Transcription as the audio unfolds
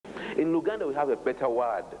In Luganda, we have a better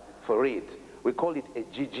word for it. We call it a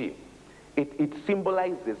Gigi. It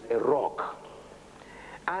symbolizes a rock.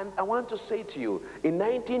 And I want to say to you, in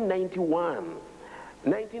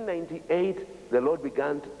 1998, the Lord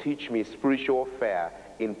began to teach me spiritual warfare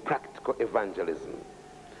in practical evangelism.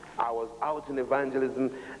 I was out in evangelism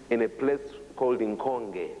in a place called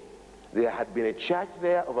Nkonge. There had been a church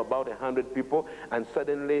there of about 100 people, and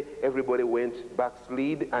suddenly everybody went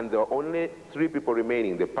backslid, and there were only 3 people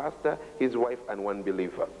remaining: the pastor, his wife, and one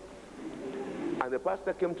believer. And the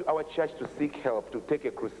pastor came to our church to seek help, to take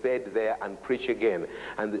a crusade there and preach again.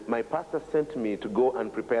 And my pastor sent me to go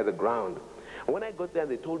and prepare the ground. When I got there,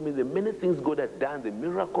 they told me the many things God had done, the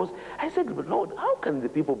miracles. I said, but Lord, how can the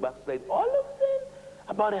people backslide? All of them?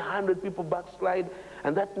 About 100 people backslide.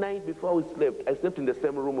 And that night before we slept, I slept in the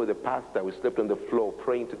same room with the pastor. We slept on the floor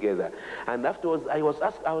praying together. And afterwards, I was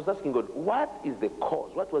asking God, what is the cause?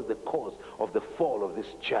 What was the cause of the fall of this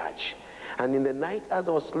church? And in the night as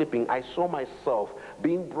I was sleeping, I saw myself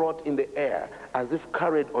being brought in the air as if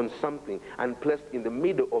carried on something and placed in the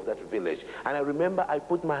middle of that village. And I remember I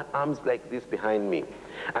put my arms like this behind me.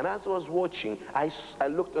 And as I was watching, I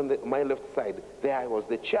looked on my left side. There was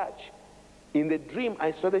the church. In the dream,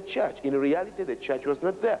 I saw the church. In reality, the church was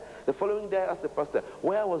not there. The following day, I asked the pastor,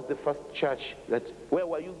 where was the first church? Where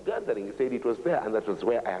were you gathering? He said it was there, and that was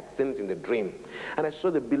where I had seen it in the dream. And I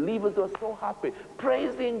saw the believers were so happy,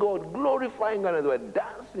 praising God, glorifying God, and they were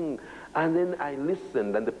dancing. And then I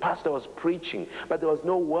listened, and the pastor was preaching, but there was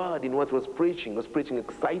no word in what he was preaching. He was preaching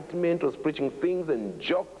excitement, he was preaching things and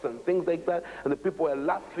jokes and things like that, and the people were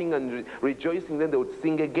laughing and rejoicing. Then they would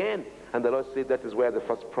sing again. And the Lord said that is where the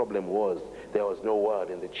first problem was. There was no word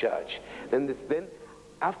in the church. Then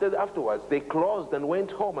afterwards, they closed and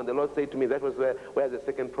went home. And the Lord said to me, that was where the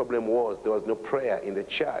second problem was. There was no prayer in the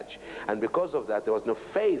church. And because of that, there was no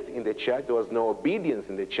faith in the church. There was no obedience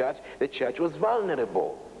in the church. The church was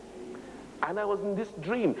vulnerable. And I was in this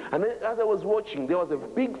dream. And then as I was watching, there was a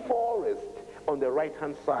big forest on the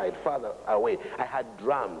right-hand side, farther away. I had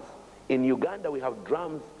drums. In Uganda, we have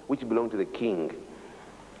drums which belong to the king.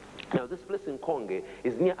 Now, this place in Konge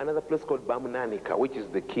is near another place called Bamunanika, which is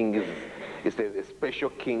the king's, it's a special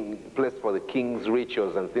place for the king's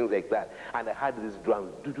rituals and things like that. And I had these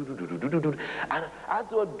drums, and as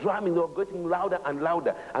they were drumming, they were getting louder and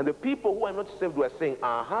louder. And the people who are not saved were saying,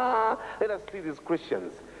 aha, let us see these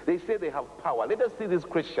Christians. They say they have power. Let us see these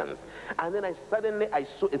Christians. And then suddenly I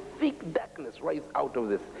saw a thick darkness rise out of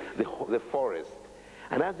the forest.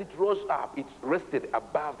 And as it rose up, it rested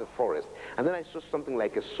above the forest. And then I saw something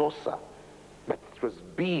like a saucer, but it was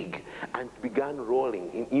big, and it began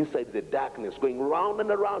rolling inside the darkness, going round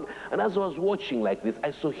and around. And as I was watching like this,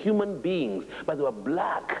 I saw human beings, but they were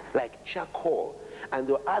black, like charcoal. And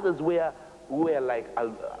there were others who were like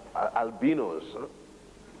albinos.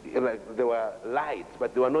 Like they were light,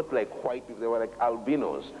 but they were not like white people. They were like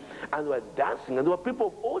albinos. And they were dancing, and there were people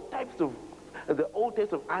of all types of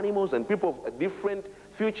animals, and people of different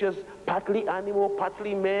futures, partly animal,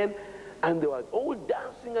 partly men, and they were all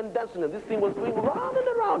dancing and dancing, and this thing was going round and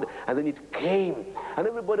around. And then it came, and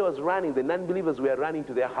everybody was running. The non-believers were running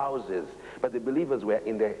to their houses, but the believers were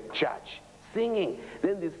in the church singing.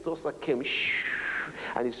 Then this saucer came,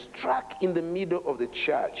 and it struck in the middle of the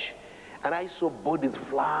church, and I saw bodies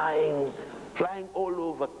flying all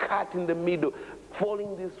over, cut in the middle,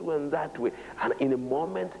 falling this way and that way. And in a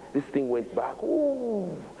moment, this thing went back,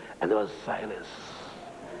 ooh, and there was silence.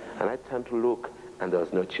 And I turned to look, and there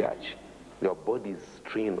was no church. There were bodies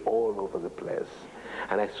strewn all over the place.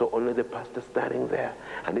 And I saw only the pastor standing there,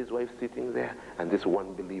 and his wife sitting there, and this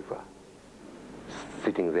one believer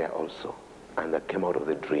sitting there also. And that came out of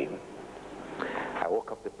the dream. I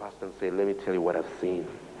woke up the pastor and said, let me tell you what I've seen.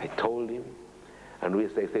 I told him. And I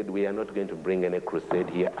said, we are not going to bring any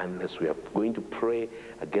crusade here unless we are going to pray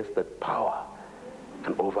against that power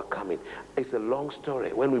and overcome it. It's a long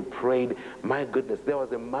story. When we prayed, my goodness, there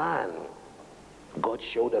was a man. God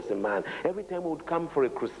showed us a man. Every time we would come for a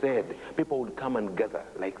crusade, people would come and gather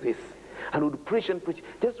like this and would preach and preach.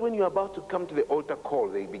 Just when you're about to come to the altar call,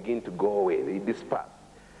 they begin to go away. They disperse.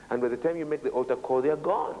 And by the time you make the altar call, they are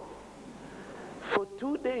gone. For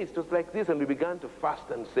 2 days, it was like this, and we began to fast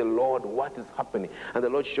and say, Lord, what is happening? And the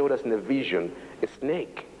Lord showed us in a vision a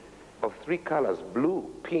snake of 3 colors,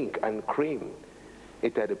 blue, pink, and cream.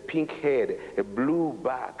 It had a pink head, a blue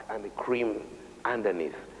back, and a cream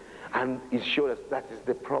underneath. And it showed us that is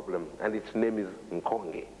the problem, and its name is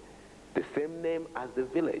Nkonge, the same name as the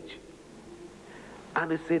village. And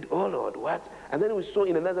we said, oh Lord, what? And then we saw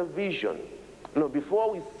in another vision. No,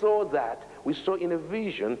 before we saw that, we saw in a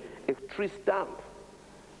vision a tree stump.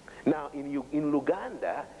 Now, in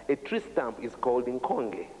Luganda, a tree stump is called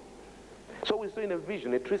Nkonge. So we saw in a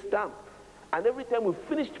vision a tree stump. And every time we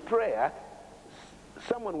finished prayer,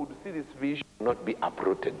 someone would see this vision not be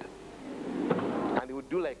uprooted. And he would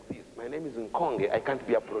do like this. My name is Nkonge, I can't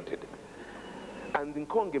be uprooted. And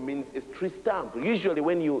Nkonge means a tree stump. Usually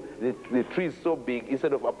when the tree is so big,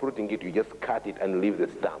 instead of uprooting it, you just cut it and leave the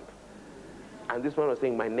stump. And this one was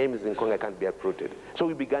saying, my name is Nkonge, I can't be uprooted. So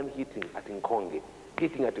we began hitting at Nkonge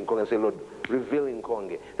and said, Lord, reveal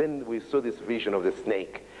Nkonge. Then we saw this vision of the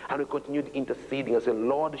snake. And we continued interceding and said,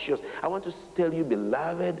 Lord, show us. I want to tell you,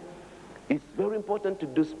 beloved, it's very important to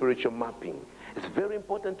do spiritual mapping. It's very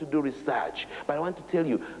important to do research. But I want to tell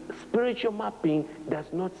you, spiritual mapping does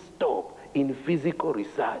not stop in physical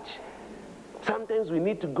research. Sometimes we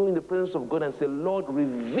need to go in the presence of God and say, Lord,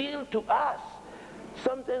 reveal to us.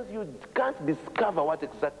 Sometimes you can't discover what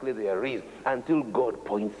exactly there is until God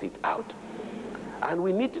points it out. And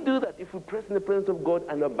we need to do that if we press in the presence of God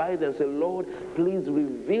and abide and say, Lord, please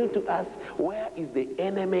reveal to us where is the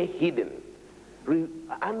enemy hidden.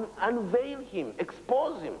 Unveil him,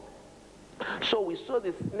 expose him. So we saw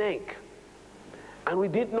the snake and we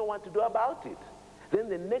didn't know what to do about it. Then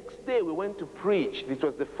the next day we went to preach. This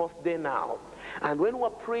was the fourth day now. And when we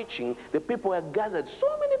were preaching, the people were gathered,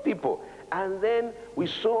 so many people. And then we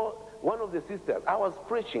saw one of the sisters. I was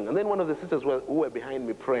preaching, and then one of the sisters who were behind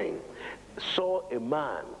me praying saw a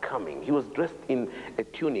man coming. He was dressed in a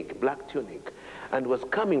tunic, black tunic, and was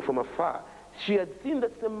coming from afar. She had seen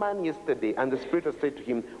that same man yesterday, and the Spirit had said to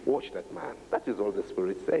him, watch that man. That is all the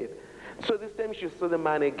Spirit said. So this time she saw the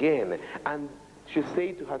man again, and she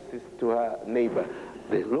said to her neighbor,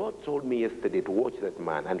 the Lord told me yesterday to watch that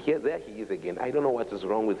man, and there he is again. I don't know what is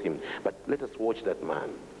wrong with him, but let us watch that man.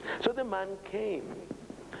 So the man came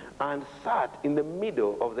and sat in the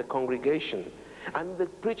middle of the congregation, and the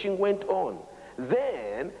preaching went on.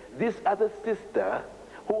 Then this other sister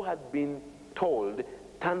who had been told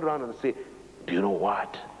turned around and said, do you know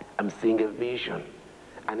what? I'm seeing a vision.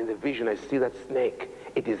 And in the vision I see that snake.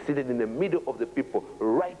 It is seated in the middle of the people,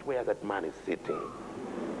 right where that man is sitting.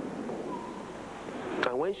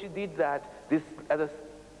 And when she did that, this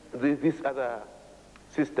other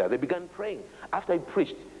sister, they began praying. After I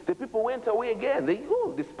preached, the people went away again. They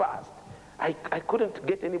dispersed. I couldn't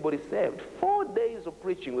get anybody saved. 4 days of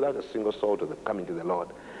preaching without a single soul coming to the Lord.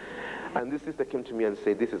 And this sister came to me and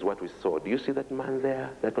said, this is what we saw. Do you see that man there?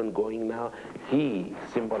 That one going now? He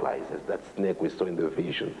symbolizes that snake we saw in the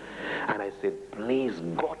vision. And I said, please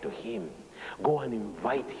go to him. Go and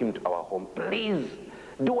invite him to our home. Please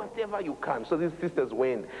do whatever you can. So these sisters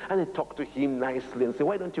went and they talked to him nicely and said,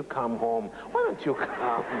 why don't you come home? Why don't you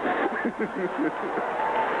come?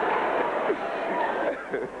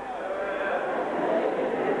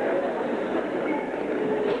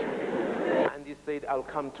 He said, I'll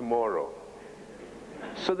come tomorrow.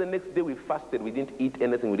 So the next day we fasted. We didn't eat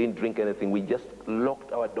anything. We didn't drink anything. We just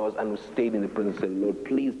locked our doors and we stayed in the presence and said, Lord,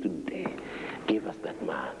 please today, give us that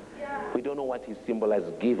man. We don't know what he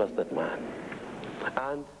symbolizes. Give us that man.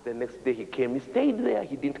 And the next day he came. He stayed there.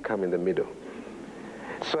 He didn't come in the middle.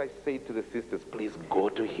 So I said to the sisters, please go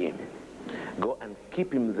to him. Go and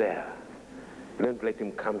keep him there. Don't let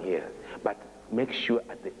him come here. But make sure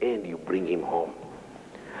at the end you bring him home.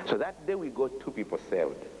 So that day we got 2 people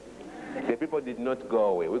saved. The people did not go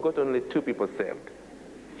away. We got only 2 people saved.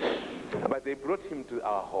 But they brought him to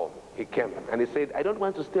our home. He came and he said, I don't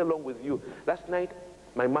want to stay long with you. Last night,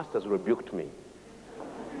 my masters rebuked me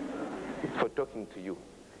for talking to you.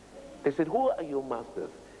 They said, who are your masters?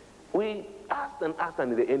 We asked and asked,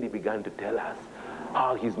 and in the end he began to tell us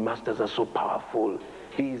how his masters are so powerful.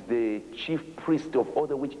 He is the chief priest of all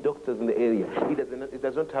the witch doctors in the area. He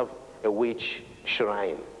does not have a witch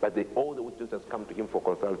shrine, but all the witch doctors come to him for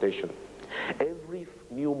consultation. Every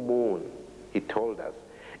new moon, he told us,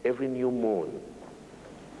 every new moon,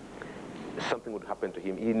 something would happen to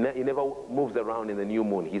him. He never moves around in the new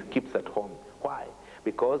moon. He keeps at home. Why?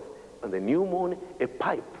 Because on the new moon, a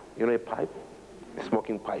pipe, you know a pipe? A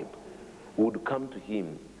smoking pipe, would come to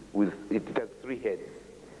him with, it has 3 heads.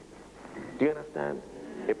 Do you understand?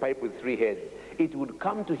 A pipe with 3 heads. It would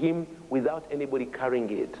come to him without anybody carrying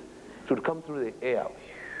it. It would come through the air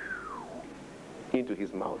into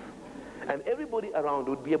his mouth. And everybody around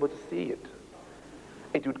would be able to see it.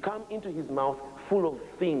 It would come into his mouth full of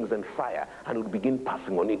things and fire, and would begin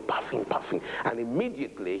puffing on it, puffing. And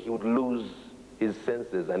immediately he would lose his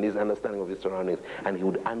senses and his understanding of his surroundings, and he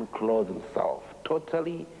would unclothe himself,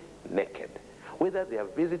 totally naked. Whether they are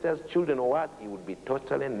visitors, children, or what, he would be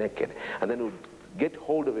totally naked. And then he would get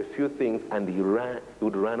hold of a few things and he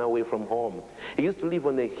would run away from home. He used to live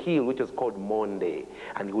on a hill which is called Mulinde,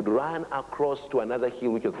 and he would run across to another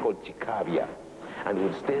hill which is called Chikabia, and he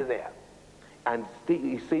would stay there. And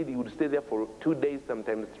he said he would stay there for 2 days,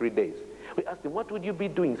 sometimes 3 days. We asked him, what would you be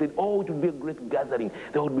doing? He said, oh, it would be a great gathering.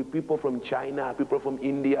 There would be people from China, people from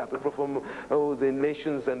India, people from the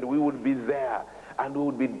nations, and we would be there. And we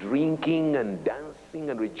would be drinking and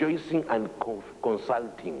dancing and rejoicing and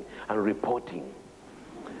consulting and reporting.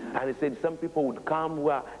 And he said some people would come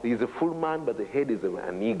where there is a full man, but the head is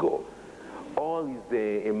an eagle. Or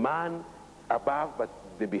is a man above, but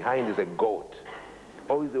the behind is a goat.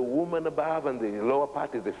 Or is a woman above and the lower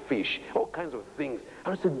part is a fish. All kinds of things.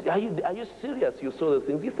 And I said, are you serious? You saw the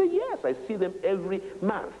things? He said, yes, I see them every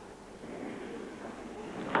month.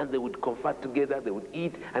 And they would convert together, they would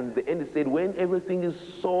eat, and at the end he said, when everything is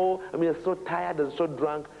so tired and so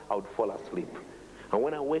drunk, I would fall asleep. And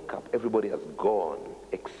when I wake up, everybody has gone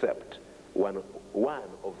except one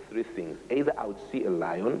of three things. Either I would see a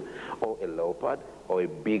lion, or a leopard, or a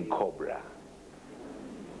big cobra.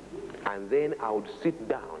 And then I would sit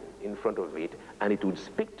down in front of it, and it would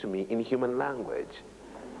speak to me in human language,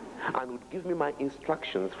 and would give me my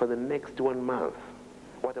instructions for the next 1 month,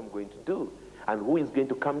 what I'm going to do, and who is going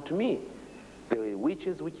to come to me. The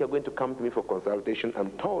witches which are going to come to me for consultation,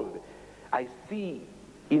 I'm told. I see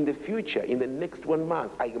in the future, in the next 1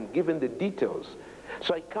 month, I am given the details.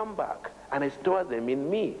 So I come back, and I store them in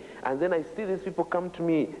me, and then I see these people come to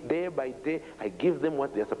me day by day. I give them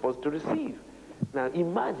what they're supposed to receive. Now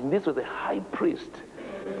imagine, this was a high priest,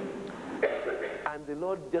 and the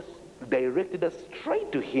Lord just directed us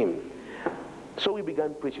straight to him. So we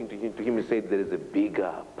began preaching to him. He said, there is a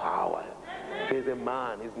bigger power. There's a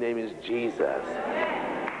man, his name is Jesus.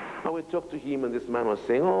 And we talked to him, and this man was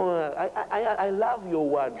saying, oh, I love your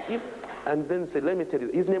word. And then said, let me tell you,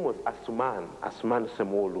 his name was Asuman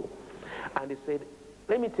Semolu. And he said,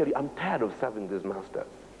 let me tell you, I'm tired of serving these masters.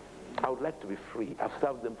 I would like to be free. I've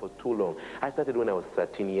served them for too long. I started when I was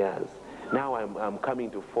 13 years. Now I'm coming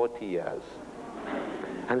to 40 years.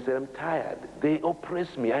 And he said, I'm tired. They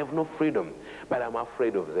oppress me. I have no freedom. But I'm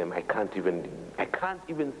afraid of them. I can't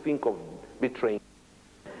even think of betraying.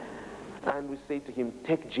 And we say to him,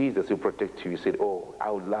 take Jesus, he'll protect you. He said, oh, I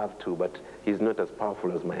would love to, but he's not as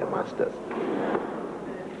powerful as my masters.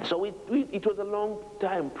 So it was a long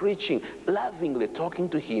time preaching, lovingly, talking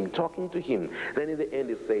to him. Then in the end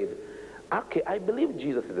he said, okay, I believe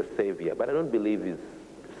Jesus is a savior, but I don't believe he's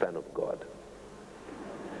the Son of God.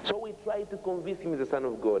 So we tried to convince him he's the Son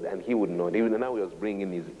of God, and he would not. Now he was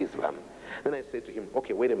bringing his Islam. Then I said to him,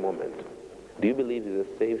 okay, wait a moment. Do you believe he's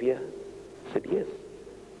a savior? He said, yes.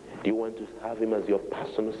 Do you want to have him as your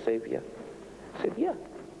personal savior? He said, yeah.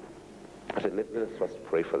 I said, let us first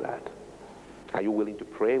pray for that. Are you willing to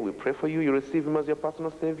pray? We pray for you. You receive him as your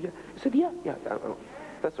personal savior? He said, yeah,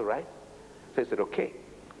 that's all right. So I said, okay.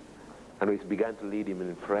 And we began to lead him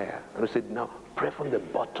in prayer. And we said, now pray from the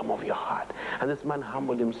bottom of your heart. And this man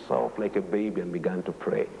humbled himself like a baby and began to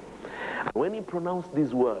pray. And when he pronounced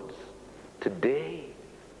these words, today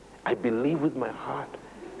I believe with my heart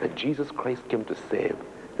that Jesus Christ came to save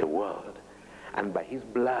the world. And by his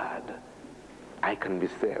blood, I can be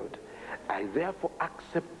saved. I therefore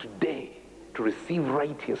accept today to receive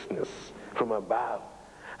righteousness from above.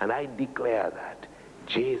 And I declare that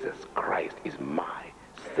Jesus Christ is my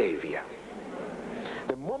Savior.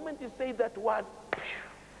 The moment he said that word,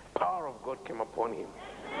 power of God came upon him.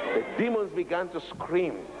 The demons began to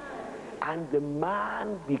scream. And the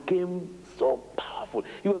man became so powerful.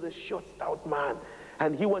 He was a short, stout man.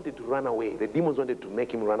 And he wanted to run away. The demons wanted to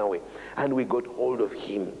make him run away. And we got hold of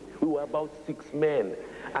him. We were about 6 men.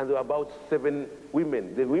 And there were about 7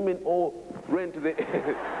 women. The women all ran to the...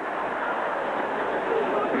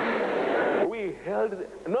 We held...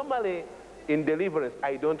 Normally, in deliverance,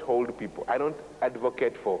 I don't hold people. I don't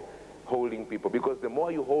advocate for holding people. Because the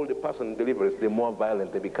more you hold a person in deliverance, the more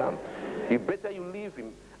violent they become. It's better you leave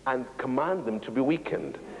him and command them to be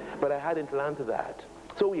weakened. But I hadn't learned that.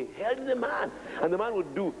 So we held the man, and the man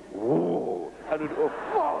would do, whoa, and would all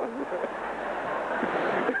fall.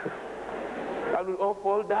 And would all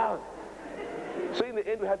fall down. So in the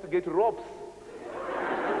end, we had to get ropes.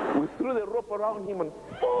 We threw the rope around him and,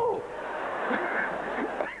 oh!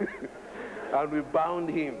 And we bound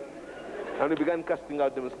him. And we began casting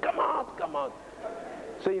out demons. Come out, come out.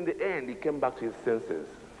 So in the end, he came back to his senses.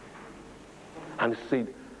 And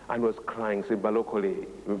said, and was crying, said, Balokole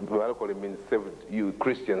means saved you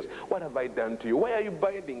Christians. What have I done to you? Why are you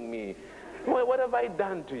binding me? What have I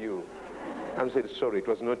done to you? And said, sorry, it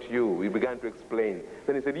was not you. We began to explain.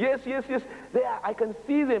 Then he said, yes, yes, yes, there, I can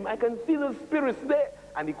see them. I can see those spirits there.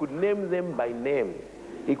 And he could name them by name.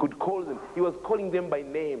 He could call them. He was calling them by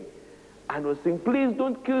name. And was saying, please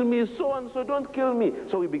don't kill me, so-and-so, don't kill me.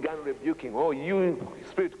 So we began rebuking, oh, you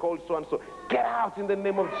spirit called so-and-so, get out in the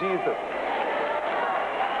name of Jesus.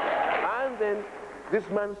 then this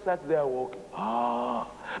man sat there walking. Oh,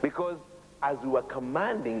 because as we were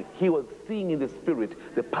commanding, he was seeing in the spirit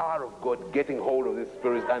the power of God getting hold of this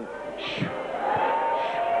spirit and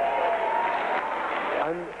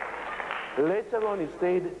later on he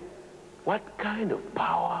said, what kind of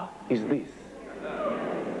power is this?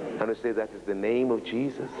 And I said, that is the name of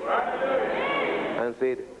Jesus. And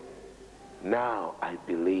said, now I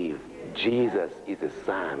believe Jesus is the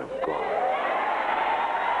Son of God.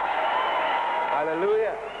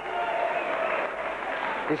 Hallelujah.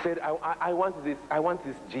 He said, I want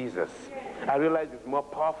this Jesus. I realize it's more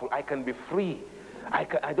powerful. I can be free.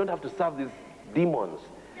 I don't have to serve these demons.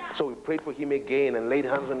 So we prayed for him again and laid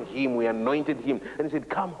hands on him. We anointed him. And he said,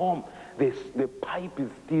 come home. The pipe is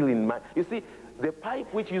still in my... You see, the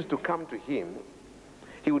pipe which used to come to him,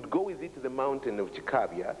 he would go with it to the mountain of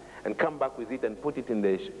Chikabia and come back with it and put it in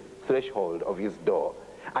the threshold of his door.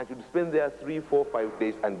 And he would spend there 3, 4, 5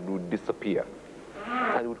 days and would disappear.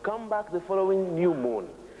 And he would come back the following new moon.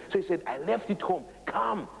 So he said, I left it home.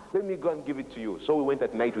 Come, let me go and give it to you. So we went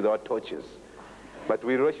at night with our torches. But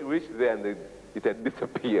we reached there and it had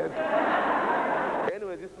disappeared.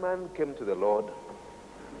 Anyway, this man came to the Lord.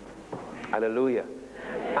 Hallelujah.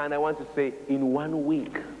 And I want to say, in 1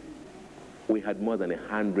 week, we had more than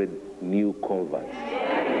 100 new converts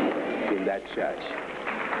in that church.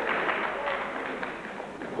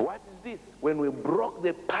 What is this? When we broke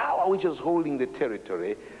the power which was holding the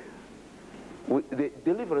territory, the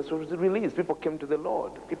deliverance was released. People came to the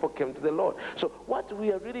Lord. People came to the Lord. So what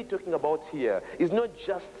we are really talking about here is not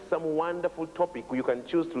just some wonderful topic you can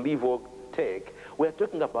choose to leave or take. We are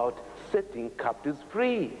talking about setting captives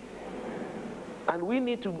free. And we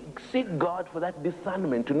need to seek God for that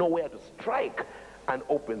discernment to know where to strike and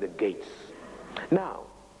open the gates. Now,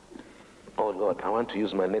 oh Lord, I want to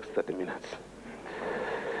use my next 30 minutes.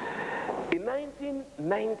 In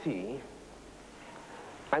 1990,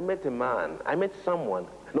 I met a man, I met someone.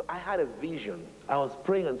 No, I had a vision. I was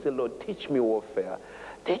praying and said, Lord, teach me warfare.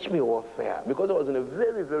 Teach me warfare. Because I was in a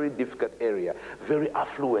very, very difficult area, very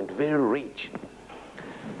affluent, very rich.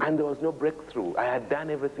 And there was no breakthrough. I had done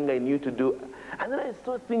everything I knew to do. And then I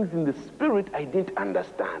saw things in the spirit I didn't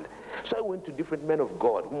understand. So I went to different men of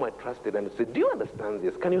God whom I trusted and said, do you understand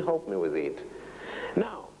this? Can you help me with it?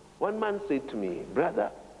 Now, one man said to me, brother,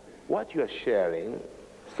 what you are sharing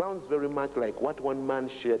sounds very much like what one man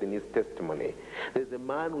shared in his testimony. There's a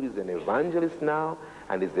man who is an evangelist now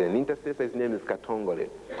and is an intercessor. His name is Katongole.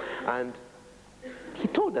 And he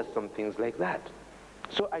told us some things like that.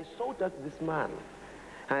 So I sought out this man.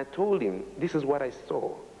 And I told him, this is what I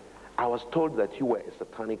saw. I was told that you were a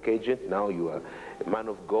satanic agent. Now you are a man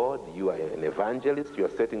of God. You are an evangelist. You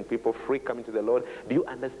are setting people free, coming to the Lord. Do you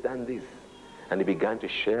understand this? And he began to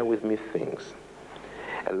share with me things.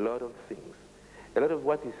 A lot of things. A lot of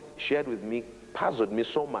what he shared with me puzzled me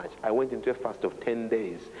so much. I went into a fast of 10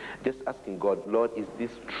 days, just asking God, Lord, is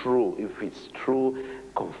this true? If it's true,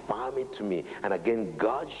 confirm it to me. And again,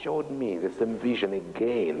 God showed me the same vision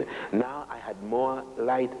again. Now I had more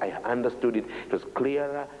light. I understood it. It was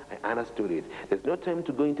clearer. I understood it. There's no time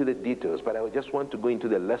to go into the details, but I just want to go into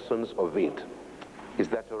the lessons of it. Is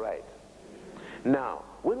that all right? Now,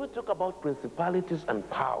 when we talk about principalities and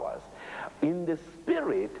powers, in the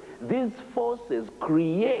spirit, these forces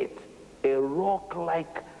create a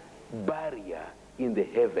rock-like barrier in the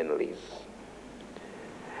heavenlies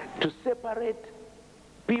to separate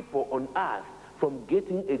people on earth from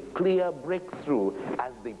getting a clear breakthrough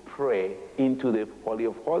as they pray into the Holy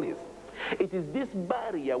of Holies. It is this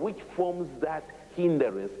barrier which forms that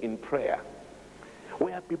hindrance in prayer,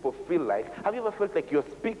 where people feel like, have you ever felt like you're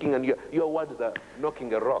speaking and your words are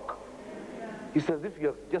knocking a rock? It's as if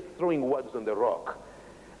you're just throwing words on the rock.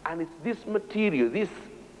 And it's this material, this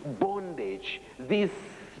bondage, this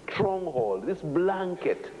stronghold, this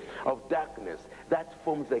blanket of darkness that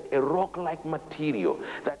forms like a rock-like material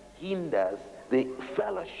that hinders the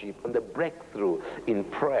fellowship and the breakthrough in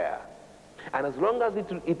prayer. And as long as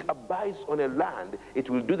it abides on a land, it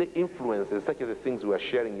will do the influences such as the things we were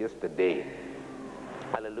sharing yesterday.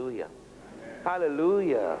 Hallelujah.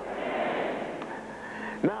 Hallelujah.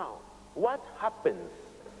 Now, what happens?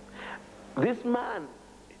 This man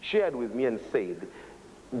shared with me and said,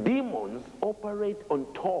 demons operate on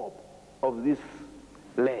top of this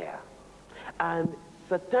layer. And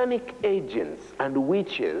satanic agents and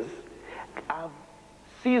witches have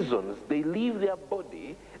seasons. They leave their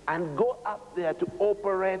body and go up there to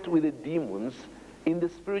operate with the demons in the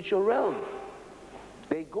spiritual realm.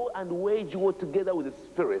 They go and wage war together with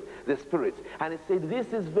the spirits. And he said this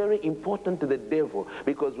is very important to the devil,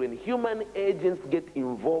 because when human agents get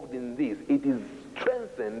involved in this, it is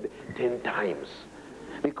strengthened 10 times.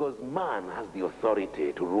 Because man has the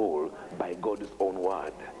authority to rule by God's own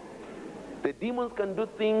word. The demons can do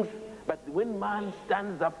things, but when man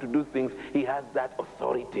stands up to do things, he has that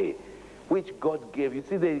authority which God gave. You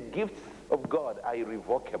see, the gifts of God are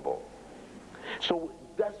irrevocable. So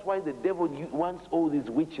that's why the devil wants all these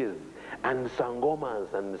witches and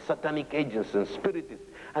sangomas and satanic agents and spiritists,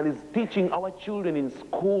 and is teaching our children in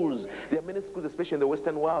schools. There are many schools, especially in the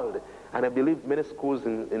Western world, and I believe many schools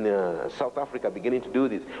in South Africa are beginning to do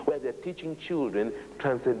this, where they're teaching children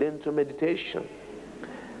transcendental meditation.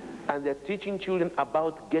 And they're teaching children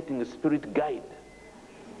about getting a spirit guide.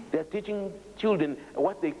 They're teaching children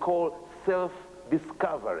what they call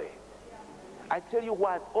self-discovery. I tell you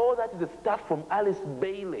what, all that is the stuff from Alice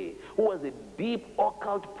Bailey, who was a deep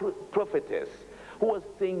occult prophetess, who was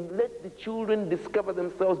saying, let the children discover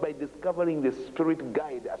themselves by discovering the spirit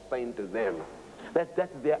guide assigned to them.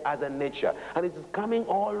 That's their other nature. And it's coming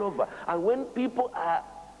all over. And when people are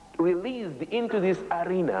released into this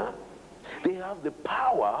arena, they have the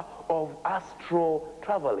power of astral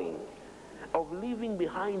traveling, of leaving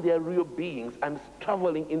behind their real beings and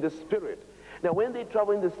traveling in the spirit. Now, when they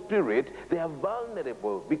travel in the spirit, they are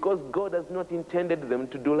vulnerable because God has not intended them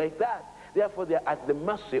to do like that. Therefore, they are at the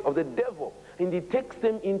mercy of the devil. And he takes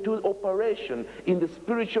them into operation in the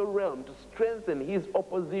spiritual realm to strengthen his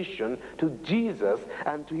opposition to Jesus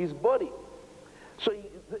and to his body. So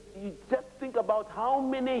you just think about how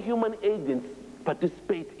many human agents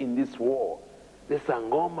participate in this war. The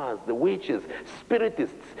sangomas, the witches,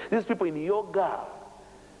 spiritists, these people in yoga,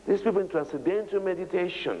 these people in transcendental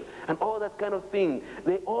meditation and all that kind of thing,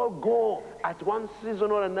 they all go at one season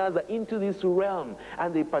or another into this realm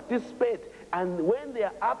and they participate. And when they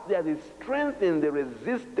are up there, they strengthen the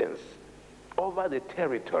resistance over the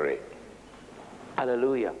territory.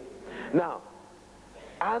 Hallelujah. Now,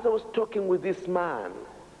 as I was talking with this man,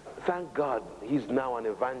 thank God he's now an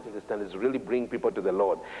evangelist and is really bringing people to the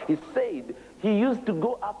Lord. He said he used to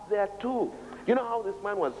go up there too. You know how this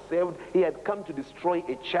man was saved? He had come to destroy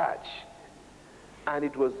a church. And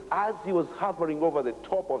it was as he was hovering over the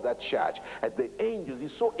top of that church, at the angels, he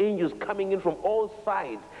saw angels coming in from all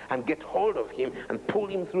sides and get hold of him and pull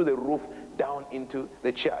him through the roof down into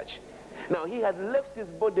the church. Now, he had left his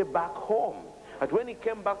body back home. But when he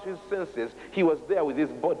came back to his senses, he was there with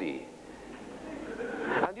his body.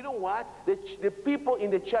 And you know what? The people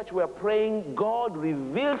in the church were praying, God,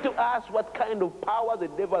 reveal to us what kind of power the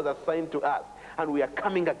devil has assigned to us. And we are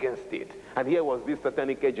coming against it. And here was this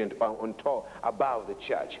satanic agent on top above the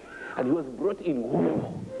church. And he was brought in.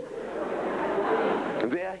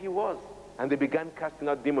 And there he was. And they began casting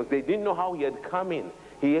out demons. They didn't know how he had come in.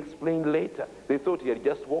 He explained later. They thought he had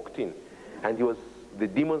just walked in. And the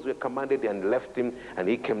demons were commanded and left him. And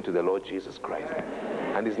he came to the Lord Jesus Christ.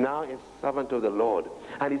 And is now a servant of the Lord.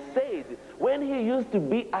 And he said, when he used to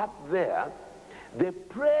be up there, the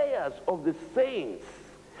prayers of the saints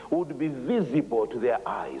would be visible to their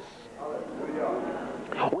eyes.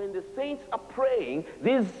 When the saints are praying,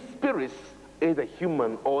 these spirits, either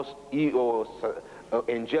human or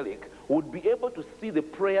angelic, would be able to see the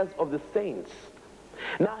prayers of the saints.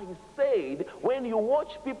 Now he said, when you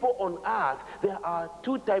watch people on earth, there are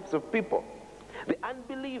two types of people. The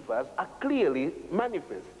unbelievers are clearly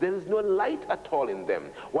manifest. There is no light at all in them,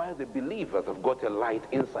 while the believers have got a light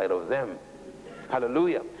inside of them.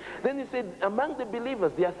 Hallelujah. Then he said, among the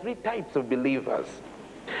believers, there are three types of believers.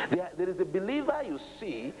 There is a believer you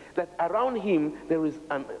see that around him there is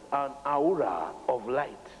an aura of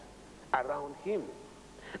light around him.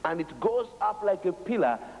 And it goes up like a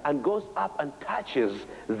pillar and goes up and touches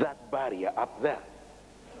that barrier up there.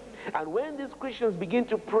 And when these Christians begin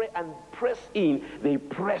to pray and press in, they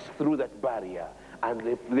press through that barrier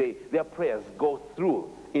and their prayers go through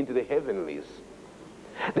into the heavenlies.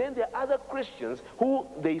 Then there are other Christians who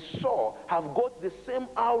they saw have got the same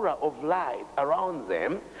aura of light around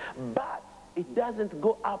them, but it doesn't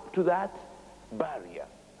go up to that barrier.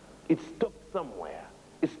 It stops somewhere.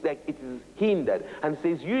 It's like it is hindered. And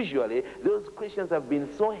says usually those Christians have been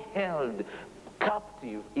so held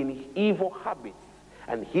captive in evil habits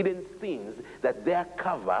and hidden sins that their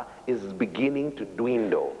cover is beginning to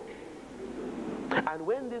dwindle. And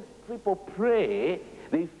when these people pray,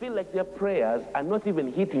 they feel like their prayers are not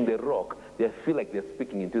even hitting the rock. They feel like they're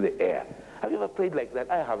speaking into the air. Have you ever prayed like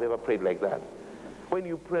that? I have ever prayed like that. When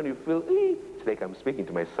you pray and you feel, it's like I'm speaking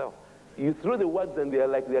to myself. You throw the words and they're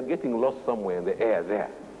like they're getting lost somewhere in the air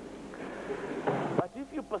there. But if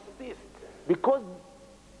you persist, because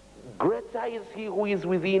greater is he who is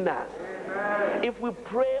within us. Amen. If we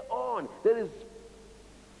pray on, there is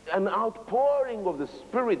an outpouring of the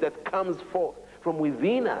Spirit that comes forth from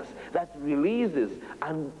within us that releases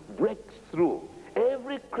and breaks through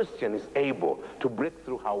Every Christian is able to break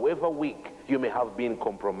through, however weak you may have been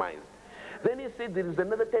compromised. Then he said there is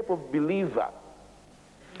another type of believer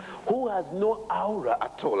who has no aura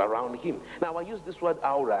at all around him. Now, I use this word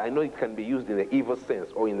aura. I know it can be used in the evil sense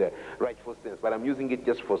or in the rightful sense, but I'm using it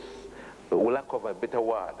just for lack of a better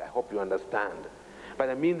word. I hope you understand. But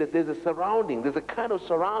I mean that there's a surrounding, there's a kind of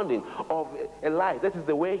surrounding of a light. That is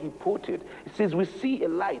the way he put it. He says we see a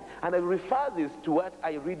light, and I refer this to what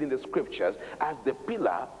I read in the scriptures as the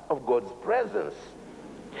pillar of God's presence.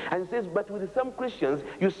 And he says, but with some Christians,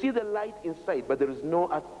 you see the light inside, but there is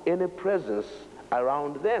no any presence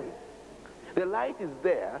around them. The light is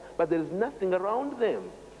there, but there is nothing around them.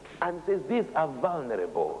 And he says these are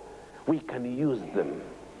vulnerable. We can use them.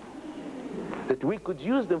 That we could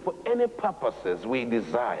use them for any purposes we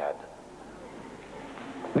desired.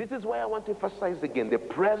 This is why I want to emphasize again, the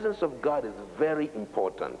presence of God is very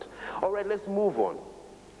important. All right, let's move on.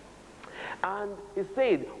 And he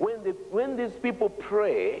said, when these people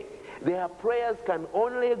pray, their prayers can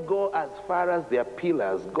only go as far as their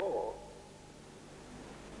pillars go.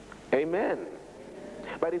 Amen.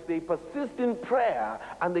 But if they persist in prayer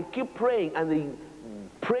and they keep praying and they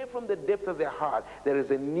pray from the depth of their heart, there is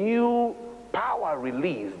a new power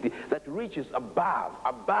released that reaches above,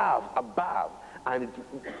 and it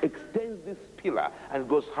extends this pillar and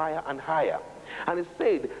goes higher and higher. And it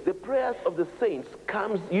said the prayers of the saints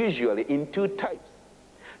comes usually in two types.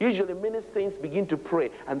 Usually many saints begin to pray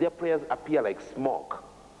and their prayers appear like smoke.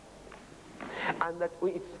 And that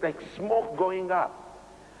it's like smoke going up.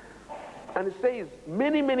 And it says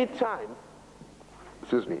many, many times,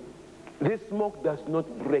 this smoke does not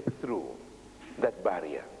break through that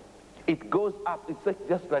barrier. It goes up. It's like,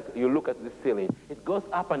 just like you look at the ceiling. It goes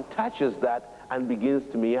up and touches that and begins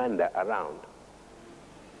to meander around.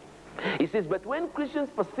 He says, but when Christians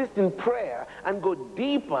persist in prayer and go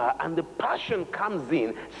deeper and the passion comes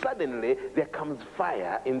in, suddenly there comes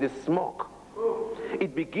fire in this smoke.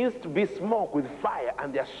 It begins to be smoke with fire,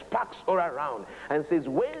 and there are sparks all around. And says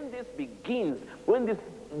when this begins, when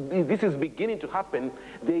this is beginning to happen,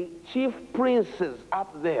 the chief princes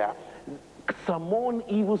up there summon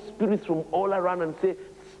evil spirits from all around and say,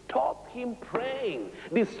 stop him praying,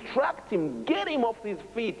 distract him, get him off his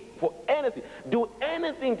feet for anything, do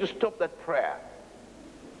anything to stop that prayer.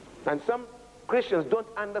 And some Christians don't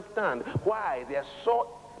understand why they are so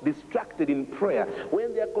distracted in prayer.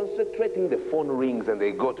 When they are concentrating, the phone rings and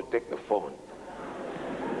they go to take the phone.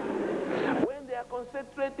 When they are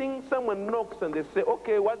concentrating, someone knocks and they say,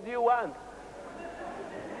 okay, what do you want?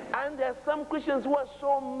 And there are some Christians who are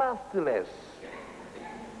so merciless.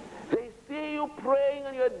 They see you praying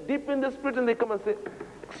and you're deep in the spirit, and they come and say,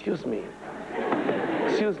 excuse me,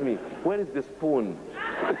 where is the spoon?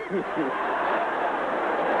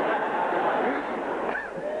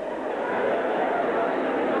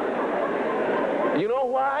 You know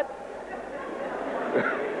what?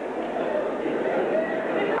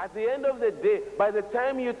 At the end of the day, by the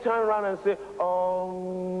time you turn around and say,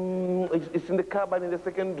 oh, it's in the cupboard in the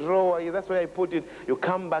second drawer, that's where I put it, you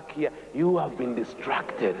come back here, you have been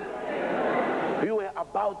distracted. You were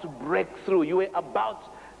about to break through,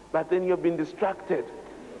 but then you've been distracted.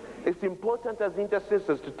 It's important as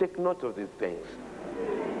intercessors to take note of these things.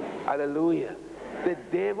 Hallelujah. The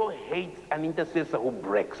devil hates an intercessor who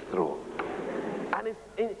breaks through. And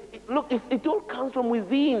it all comes from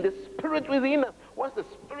within, the spirit within us. Once the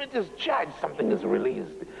spirit is charged, something is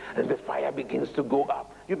released, and the fire begins to go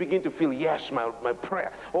up. You begin to feel, yes, my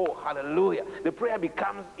prayer. Oh, hallelujah. The prayer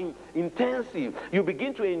becomes intensive. You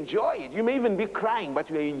begin to enjoy it. You may even be crying, but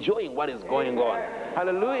you are enjoying what is going on.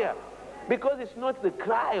 Hallelujah. Because it's not the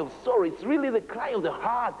cry of sorrow, it's really the cry of the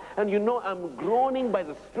heart. And you know, I'm groaning by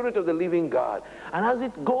the Spirit of the living God. And as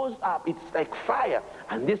it goes up, it's like fire.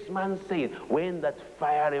 And this man said, when that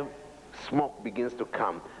fiery smoke begins to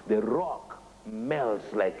come, the rock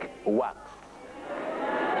melts like wax.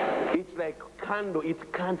 It's like candle,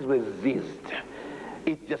 it can't resist.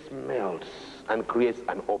 It just melts and creates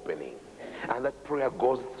an opening. And that prayer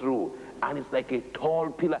goes through, and it's like a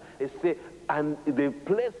tall pillar. They say, and the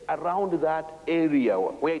place around that area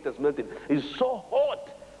where it has melted is so hot,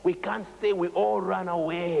 we can't stay, we all run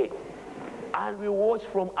away. And we watch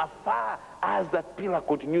from afar as that pillar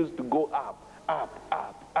continues to go up, up,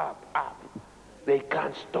 up, up, up. They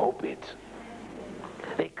can't stop it.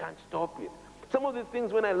 They can't stop it. Some of these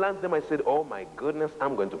things, when I learned them, I said, oh my goodness,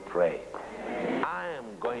 I'm going to pray. I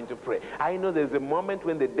am going to pray. I know there's a moment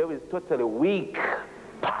when the devil is totally weak,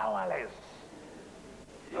 powerless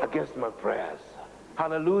against my prayers.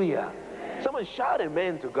 Hallelujah. Someone shout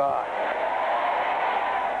amen to God.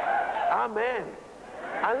 Amen.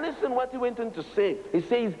 And listen what he went on to say. He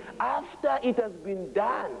says, after it has been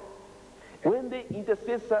done, when the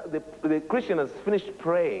intercessor, the Christian has finished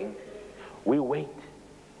praying, we wait.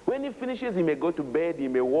 When he finishes, he may go to bed, he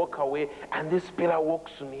may walk away, and this pillar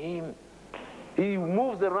walks on him. He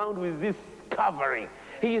moves around with this covering.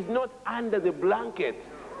 He is not under the blanket.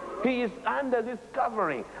 He is under this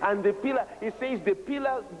covering. And the pillar, he says the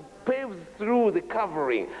pillar paves through the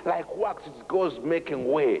covering like wax. It goes making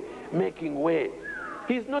way, making way.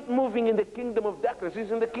 He's not moving in the kingdom of darkness.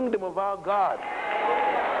 He's in the kingdom of our God.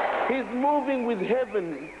 He's moving with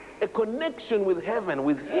heaven, a connection with heaven,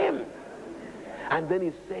 with him. And then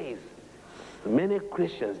he says, many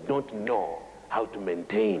Christians don't know how to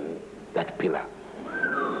maintain that pillar.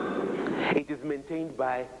 It is maintained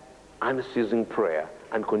by unceasing prayer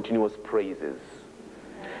and continuous praises.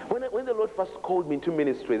 When the Lord first called me into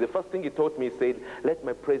ministry, the first thing he taught me, he said, let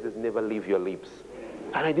my praises never leave your lips.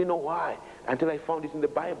 And I didn't know why until I found it in the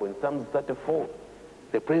Bible, in Psalms 34.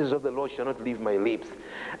 The praises of the Lord shall not leave my lips.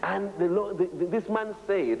 And the Lord, this man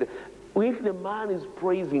said, if the man is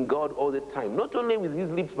praising God all the time, not only with his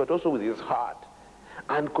lips but also with his heart,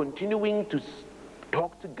 and continuing to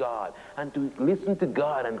talk to God and to listen to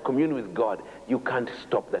God and commune with God, you can't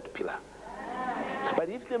stop that pillar. But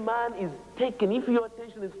if the man is taken, if your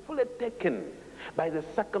attention is fully taken by the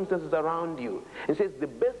circumstances around you, it says the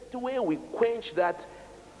best way we quench that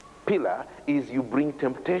pillar is you bring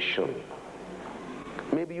temptation.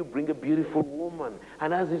 Maybe you bring a beautiful woman,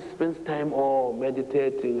 and as he spends time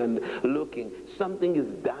meditating and looking, something is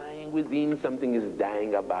dying within, something is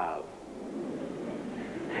dying above.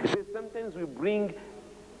 He says sometimes we bring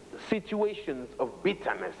situations of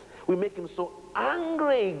bitterness. We make him so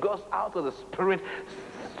angry, he goes out of the spirit,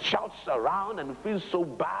 shouts around and feels so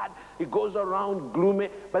bad. He goes around gloomy.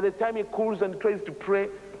 By the time he cools and tries to pray,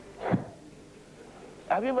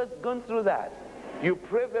 have you ever gone through that? You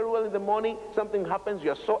pray very well in the morning, something happens,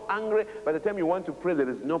 you're so angry, by the time you want to pray, there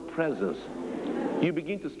is no presence. You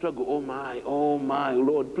begin to struggle, oh my,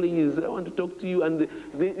 Lord, please, I want to talk to you, and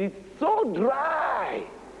it's so dry.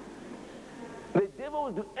 The devil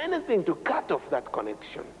will do anything to cut off that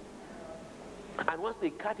connection. And once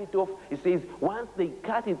they cut it off, he says, once they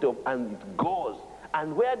cut it off and it goes,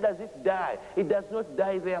 and where does it die? It does not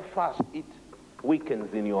die there first, it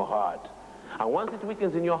weakens in your heart. And once it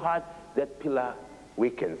weakens in your heart, that pillar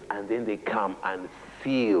weakens, and then they come and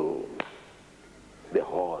seal the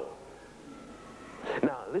hole.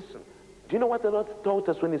 Now listen, do you know what the Lord taught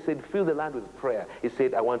us when he said fill the land with prayer? He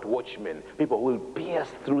said, I want watchmen, people who will pierce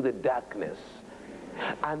through the darkness.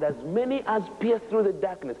 And as many as pierce through the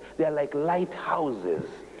darkness, they are like lighthouses.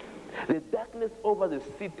 The darkness over the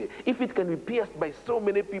city, if it can be pierced by so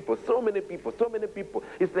many people,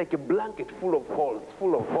 it's like a blanket full of holes,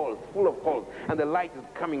 and the light is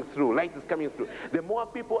coming through, The more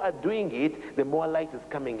people are doing it, the more light is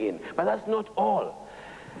coming in. But that's not all.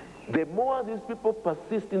 The more these people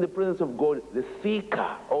persist in the presence of God, the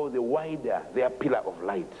thicker or the wider their pillar of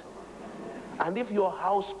light. And if your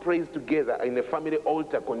house prays together in a family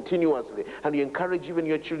altar continuously, and you encourage even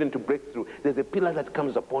your children to break through, there's a pillar that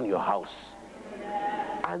comes upon your house.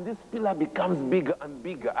 And this pillar becomes bigger and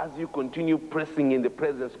bigger as you continue pressing in the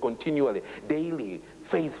presence continually, daily,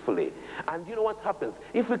 faithfully. And you know what happens?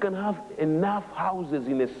 If we can have enough houses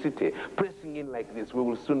in a city pressing in like this, we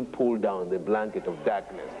will soon pull down the blanket of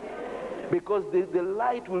darkness. Because the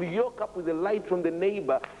light will yoke up with the light from the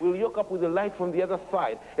neighbor, will yoke up with the light from the other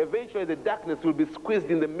side. Eventually the darkness will be squeezed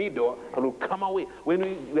in the middle and will come away. When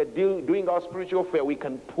we are doing our spiritual warfare, we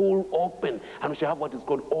can pull open, and we shall have what is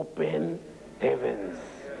called open heavens.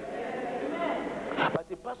 But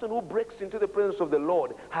the person who breaks into the presence of the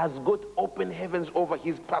Lord has got open heavens over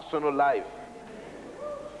his personal life.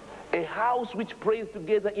 A house which prays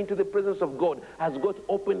together into the presence of God has got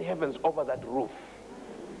open heavens over that roof.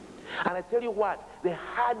 And I tell you what, the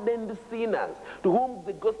hardened sinners to whom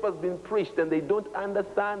the gospel has been preached and they don't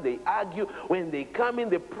understand, they argue, when they come in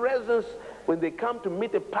the presence, when they come to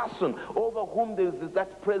meet a person over whom there is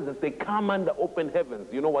that presence, they come under open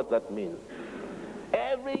heavens. You know what that means?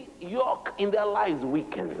 Every yoke in their lives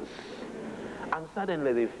weakens. And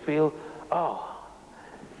suddenly they feel,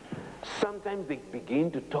 sometimes they begin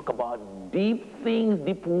to talk about deep things,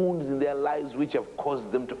 deep wounds in their lives which have caused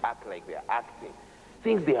them to act like they're acting.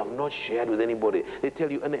 Things they have not shared with anybody. They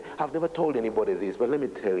tell you, and I've never told anybody this, but let me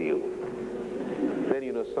tell you. Then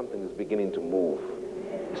you know something is beginning to move.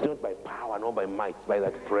 It's not by power, not by might, it's by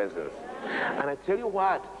that presence. And I tell you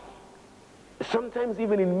what, sometimes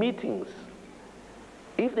even in meetings,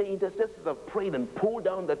 If the intercessors have prayed and pulled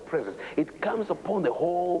down that presence, it comes upon the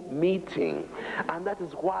whole meeting. And that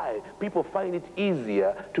is why people find it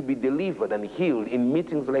easier to be delivered and healed in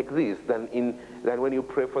meetings like this than when you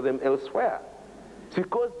pray for them elsewhere. It's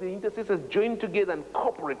because the intercessors join together and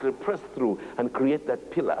corporately press through and create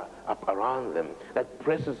that pillar up around them that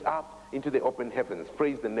presses up into the open heavens.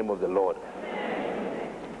 Praise the name of the Lord.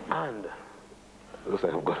 And looks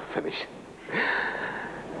like I've got to finish.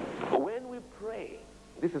 When we pray,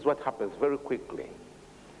 this is what happens very quickly.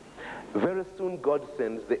 Very soon God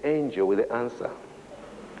sends the angel with the answer.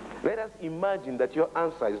 Let us imagine that your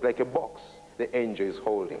answer is like a box the angel is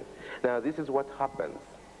holding. Now this is what happens.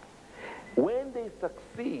 When they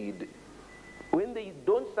succeed, when they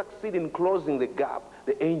don't succeed in closing the gap,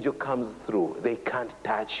 the angel comes through. They can't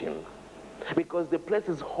touch him because the place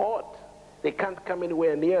is hot. They can't come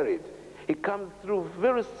anywhere near it. He comes through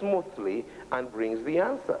very smoothly and brings the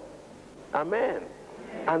answer. Amen.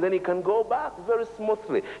 And then he can go back very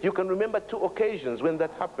smoothly. You can remember 2 occasions when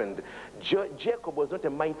that happened. Jacob was not a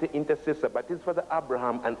mighty intercessor, but his father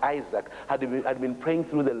Abraham and Isaac had been praying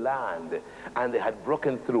through the land, and they had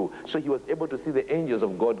broken through. So he was able to see the angels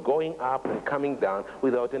of God going up and coming down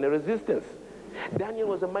without any resistance. Daniel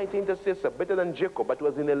was a mighty intercessor, better than Jacob, but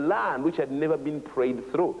was in a land which had never been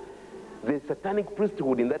prayed through. The satanic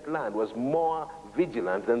priesthood in that land was more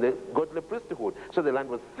vigilant than the godly priesthood. So the land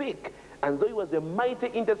was thick. And though he was a mighty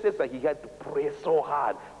intercessor, he had to pray so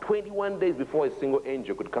hard, 21 days before a single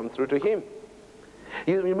angel could come through to him.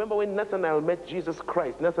 You remember when Nathanael met Jesus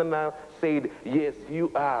Christ, Nathanael said, yes,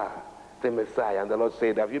 you are the Messiah. And the Lord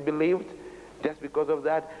said, have you believed? Just because of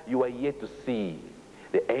that, you are yet to see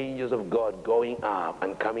the angels of God going up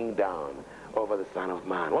and coming down over the Son of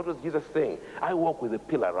Man. What was Jesus saying? I walk with a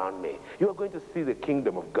pillar around me. You are going to see the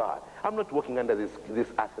kingdom of God. I'm not walking under this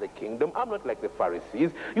earthly kingdom. I'm not like the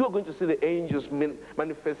Pharisees. You are going to see the angels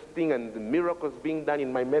manifesting and the miracles being done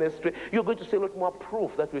in my ministry. You're going to see a lot more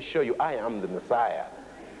proof that will show you I am the Messiah.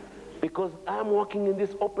 Because I'm walking in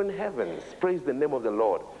this open heavens. Praise the name of the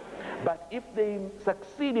Lord. But if they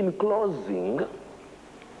succeed in closing,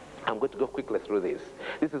 I'm going to go quickly through this.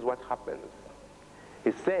 This is what happens.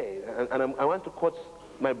 He said, and I want to quote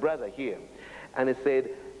my brother here, and he said,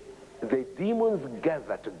 the demons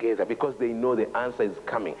gather together because they know the answer is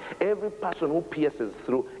coming. Every person who pierces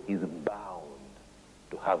through is bound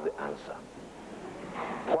to have the answer.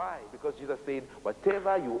 Why? Because Jesus said,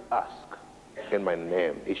 whatever you ask in my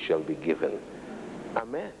name, it shall be given.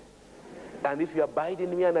 Amen. And if you abide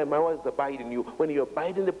in me and my words abide in you, when you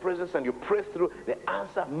abide in the presence and you press through, the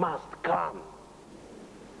answer must come.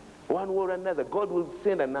 One way or another, God will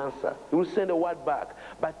send an answer. He will send a word back.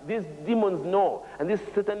 But these demons know, and these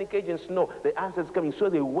satanic agents know the answer is coming. So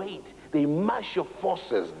they wait. They mash your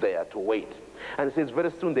forces there to wait. And it says very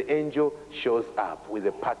soon the angel shows up with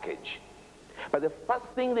a package. But the first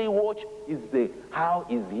thing they watch is how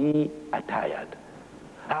is he attired?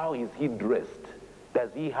 How is he dressed?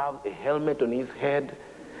 Does he have a helmet on his head?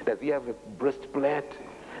 Does he have a breastplate?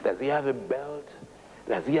 Does he have a belt?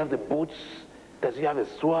 Does he have the boots? Does he have a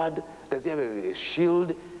sword? Does he have a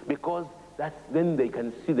shield? Because then they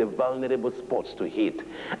can see the vulnerable spots to hit.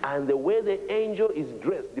 And the way the angel is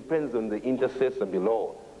dressed depends on the intercessor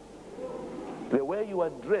below. The way you are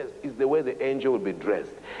dressed is the way the angel will be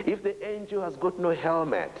dressed. If the angel has got no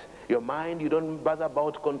helmet, your mind, you don't bother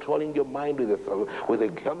about controlling your mind with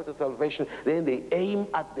the helmet of salvation, then they aim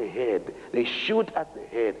at the head. They shoot at the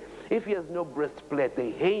head. If he has no breastplate,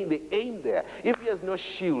 they aim there. If he has no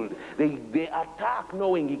shield, they attack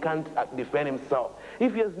knowing he can't defend himself.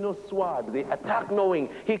 If he has no sword, they attack knowing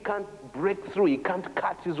he can't break through, he can't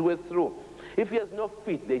cut his way through. If he has no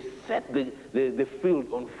feet, they set the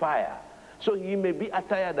field on fire. So he may be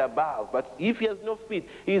attired above, but if he has no feet,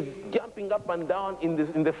 he's jumping up and down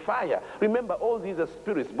in the fire. Remember, all these are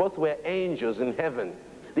spirits. Both were angels in heaven.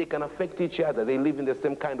 They can affect each other. They live in the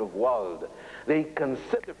same kind of world. They can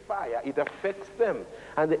set a fire. It affects them.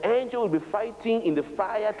 And the angel will be fighting in the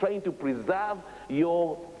fire, trying to preserve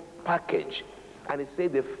your package. And it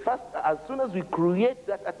said, as soon as we create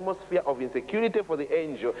that atmosphere of insecurity for the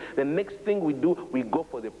angel, the next thing we do, we go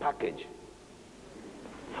for the package.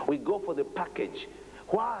 We go for the package.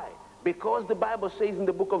 Why? Because the Bible says in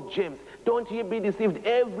the book of James, don't ye be deceived,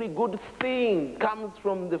 every good thing comes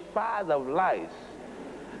from the father of lies.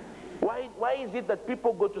 Why is it that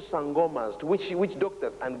people go to sangomas, to witch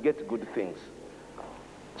doctors, and get good things?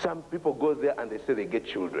 Some people go there and they say they get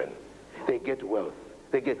children, they get wealth,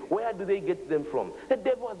 where do they get them from? The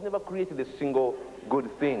devil has never created a single good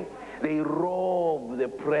thing. They rob the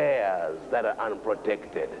prayers that are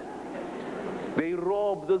unprotected. They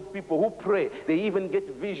rob those people who pray. They even get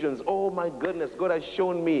visions. Oh my goodness, God has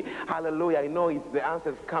shown me. Hallelujah. I know the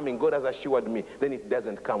answer is coming. God has assured me. Then it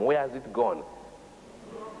doesn't come. Where has it gone?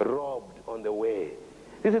 Robbed on the way.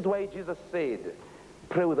 This is why Jesus said,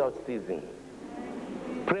 pray without ceasing.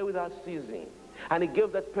 Pray without ceasing. And he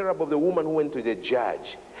gave that parable of the woman who went to the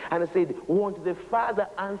judge. And he said, won't the father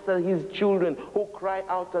answer his children who cry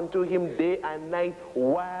out unto him day and night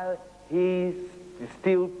while he is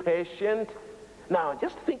still patient? Now,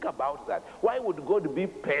 just think about that. Why would God be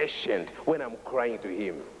patient when I'm crying to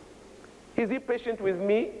him? Is he patient with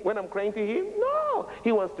me when I'm crying to him? No.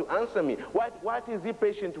 He wants to answer me. What is he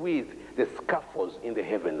patient with? The scaffolds in the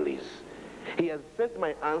heavenlies. He has sent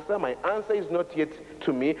my answer. My answer is not yet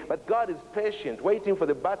to me, but God is patient, waiting for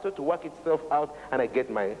the battle to work itself out, and I get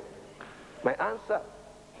my answer.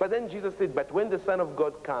 But then Jesus said, but when the Son of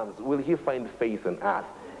God comes, will he find faith on earth?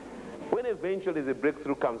 When eventually the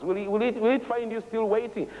breakthrough comes, will it find you still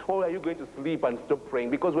waiting? Or are you going to sleep and stop praying?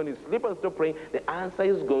 Because when you sleep and stop praying, the answer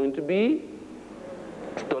is going to be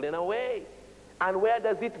stolen away. And where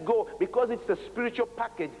does it go? Because it's a spiritual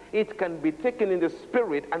package, it can be taken in the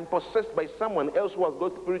spirit and possessed by someone else who has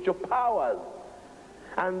got spiritual powers.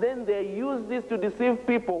 And then they use this to deceive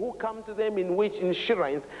people who come to them in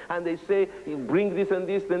shrines, and they say, you bring this and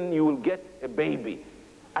this, then you will get a baby.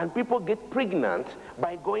 And people get pregnant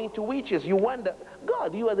by going to witches. You wonder,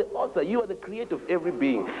 God, you are the author, you are the creator of every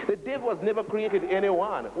being. The devil has never created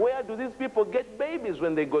anyone. Where do these people get babies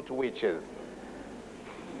when they go to witches?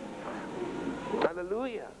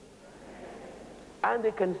 Hallelujah. And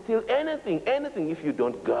they can steal anything if you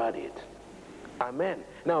don't guard it. Amen.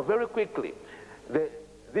 Now, very quickly,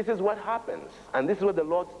 this is what happens, and this is what the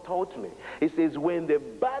Lord taught me. He says, when the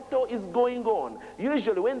battle is going on,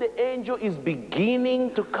 usually when the angel is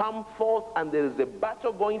beginning to come forth and there is a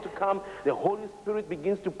battle going to come, the Holy Spirit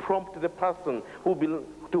begins to prompt the person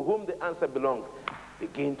to whom the answer belongs.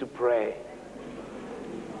 Begin to pray.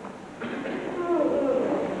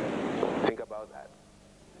 Think about that.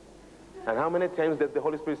 And how many times does the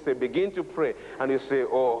Holy Spirit say, begin to pray, and you say,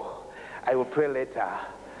 oh, I will pray later.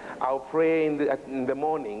 I'll pray in the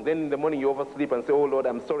morning. Then in the morning you oversleep and say, oh Lord,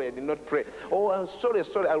 I'm sorry, I did not pray. Oh, I'm sorry,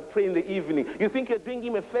 I'll pray in the evening. You think you're doing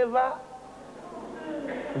him a favor?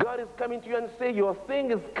 God is coming to you and say, your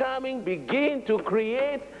thing is coming. Begin to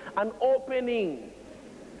create an opening.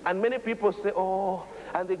 And many people say, oh,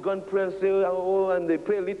 and they go and pray and say, oh, and they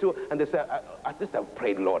pray a little, and they say, at least I've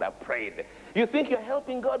prayed, Lord, I've prayed. You think you're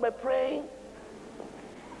helping God by praying?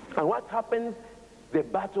 And what happens? The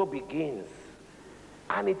battle begins.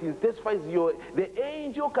 And it intensifies the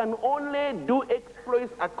angel can only do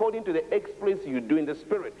exploits according to the exploits you do in the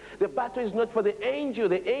spirit. The battle is not for the angel.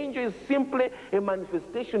 The angel is simply a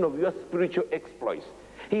manifestation of your spiritual exploits.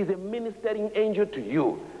 He is a ministering angel to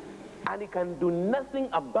you. And he can do nothing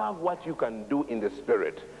above what you can do in the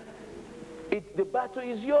spirit. The battle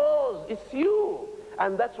is yours. It's you.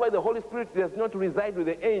 And that's why the Holy Spirit does not reside with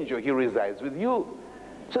the angel. He resides with you,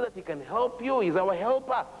 so that he can help you. He's our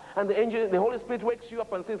helper. And the Holy Spirit wakes you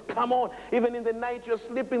up and says, come on. Even in the night you're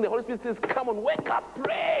sleeping, the Holy Spirit says, come on, wake up,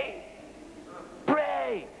 pray.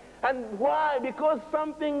 Pray. And why? Because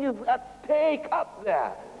something is at stake up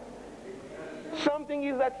there. Something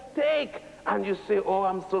is at stake. And you say, oh,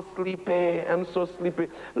 I'm so sleepy. I'm so sleepy.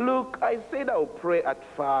 Look, I said I'll pray at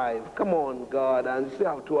 5. Come on, God. And you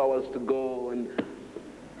still have 2 hours to go.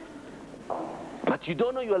 But you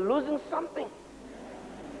don't know you're losing something.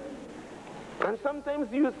 And sometimes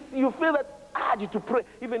you feel that urge to pray.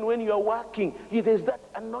 Even when you are working, there's that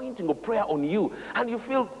anointing of prayer on you. And you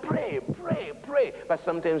feel, pray, pray, pray. But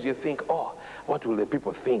sometimes you think, oh, what will the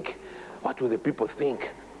people think? What will the people think?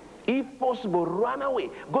 If possible, run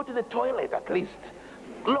away. Go to the toilet at least.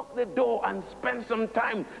 Lock the door and spend some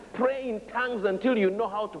time. Pray in tongues until you know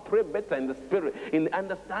how to pray better in the spirit, in the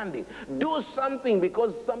understanding. Do something,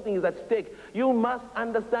 because something is at stake. You must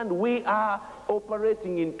understand we are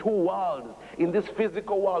operating in 2 worlds, in this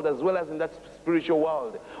physical world as well as in that spiritual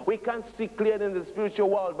world. We can't see clearly in the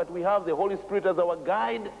spiritual world, but we have the Holy Spirit as our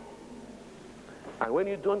guide. And when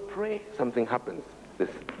you don't pray, something happens.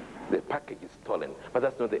 The package is stolen. But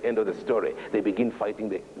that's not the end of the story. They begin fighting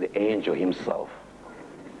the angel himself.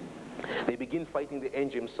 They begin fighting the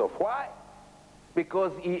angel himself. Why?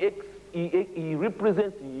 Because he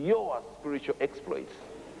represents your spiritual exploits.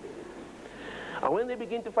 And when they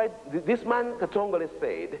begin to fight, this man Katongole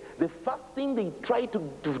said, the first thing they try to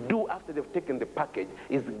do after they've taken the package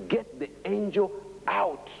is get the angel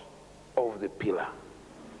out of the pillar.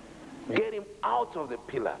 Get him out of the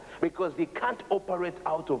pillar, because he can't operate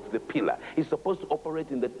out of the pillar. He's supposed to operate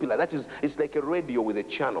in that pillar. That is, it's like a radio with a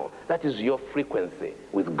channel. That is your frequency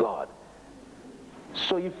with God.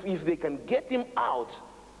 So if they can get him out,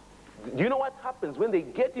 do you know what happens? When they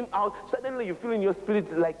get him out, suddenly you feel in your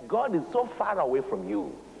spirit like God is so far away from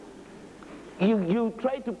you. You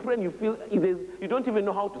try to pray and you feel you don't even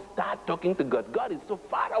know how to start talking to God. God is so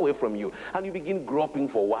far away from you. And you begin groping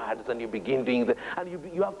for words and you begin doing that. And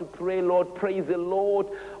you have to pray, Lord, praise the Lord.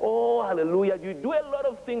 Oh, hallelujah. You do a lot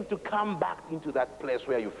of things to come back into that place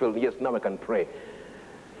where you feel, yes, now I can pray.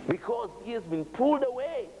 Because he has been pulled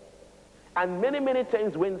away. And many, many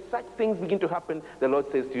times when such things begin to happen, the Lord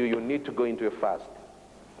says to you, you need to go into a fast.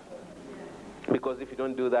 Because if you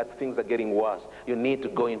don't do that, things are getting worse. You need to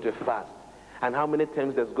go into a fast. And how many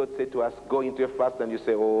times does God say to us, go into a fast, and you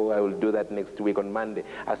say, oh, I will do that next week on Monday.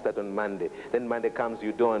 I start on Monday. Then Monday comes,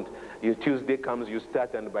 you don't. Tuesday comes, you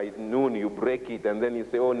start, and by noon you break it. And then you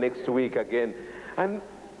say, oh, next week again. And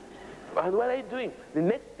what are you doing? The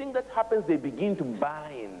next thing that happens, they begin to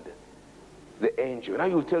bind the angel. Now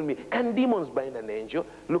you tell me, can demons bind an angel?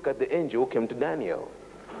 Look at the angel who came to Daniel.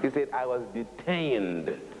 He said, I was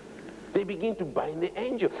detained. They begin to bind the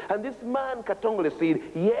angel. And this man, Katongole, said,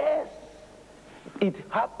 yes. It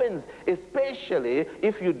happens, especially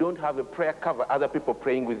if you don't have a prayer cover, other people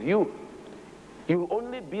praying with you. You'll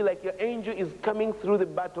only be like your angel is coming through the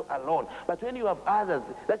battle alone. But when you have others,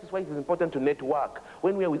 that is why it is important to network.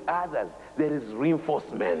 When we are with others, there is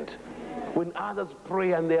reinforcement. When others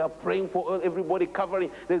pray and they are praying for everybody covering,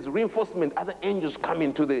 there's reinforcement. Other angels come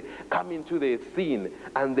into the scene,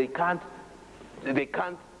 and they can't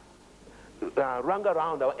run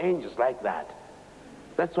around our angels like that.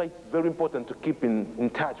 That's why it's very important to keep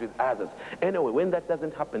in touch with others. Anyway, when that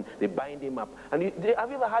doesn't happen, they bind him up. And have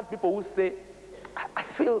you ever had people who say, I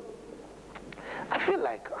feel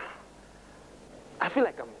like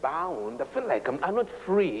I'm bound. I feel like I'm not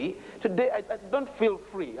free. Today, I don't feel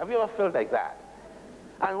free. Have you ever felt like that?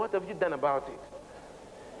 And what have you done about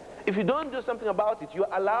it? If you don't do something about it,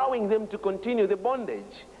 you're allowing them to continue the bondage.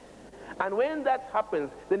 And when that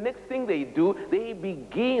happens, the next thing they do, they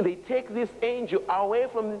take this angel away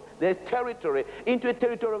from their territory into a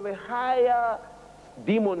territory of a higher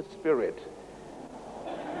demon spirit.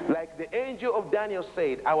 Like the angel of Daniel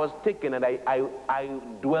said, I was taken and I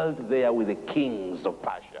dwelt there with the kings of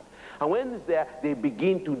Persia. And when he's there, they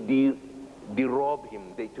begin to derobe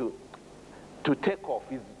him, to take off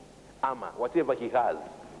his armor, whatever he has.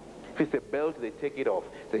 If it's a belt, they take it off.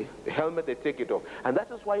 The helmet, they take it off. And that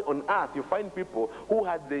is why on earth you find people who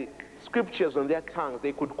had the scriptures on their tongues.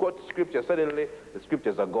 They could quote scriptures. Suddenly, the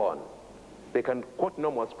scriptures are gone. They can quote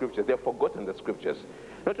normal scriptures. They've forgotten the scriptures.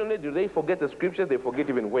 Not only do they forget the scriptures, they forget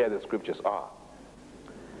even where the scriptures are.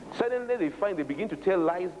 Suddenly, they begin to tell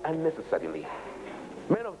lies unnecessarily.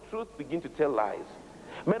 Men of truth begin to tell lies.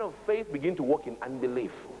 Men of faith begin to walk in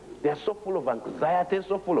unbelief. They are so full of anxiety,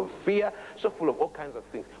 so full of fear, so full of all kinds of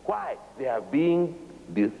things. Why? They are being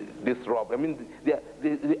disrobed. I mean,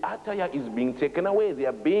 the attire is being taken away. They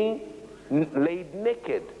are being laid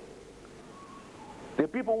naked. The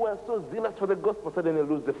people who are so zealous for the gospel suddenly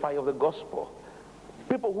lose the fire of the gospel.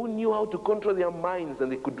 People who knew how to control their minds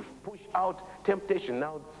and they could push out temptation,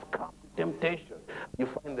 now succumb to temptation. You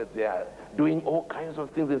find that they are doing all kinds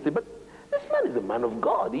of things and say, but this man is a man of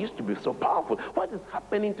God. He used to be so powerful. What is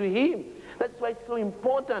happening to him? That's why it's so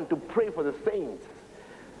important to pray for the saints.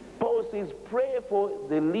 Paul says, pray for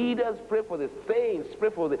the leaders, pray for the saints, pray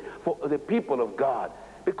for the people of God.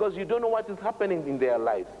 Because you don't know what is happening in their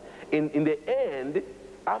lives. In the end,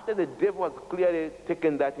 after the devil has clearly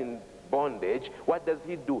taken that in bondage, what does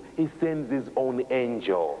he do? He sends his own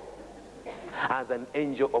angel as an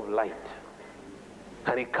angel of light.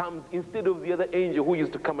 And he comes instead of the other angel who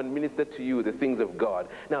used to come and minister to you the things of God.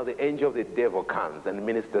 Now the angel of the devil comes and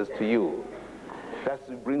ministers to you.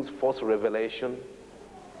 He brings false revelation.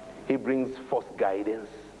 He brings false guidance.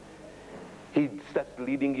 He starts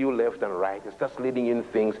leading you left and right. He starts leading you in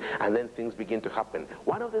things, and then things begin to happen.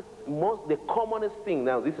 One of the commonest thing,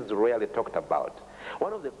 now this is rarely talked about,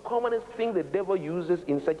 one of the commonest things the devil uses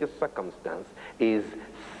in such a circumstance is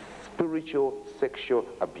spiritual sexual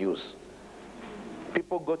abuse.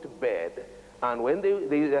 People go to bed, and when they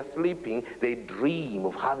are sleeping, they dream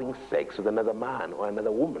of having sex with another man or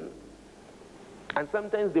another woman. And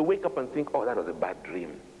sometimes they wake up and think, oh, that was a bad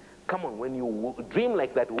dream. Come on, when you dream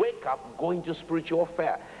like that, wake up, go into spiritual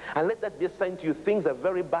warfare. And let that be a sign to you, things are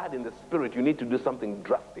very bad in the spirit. You need to do something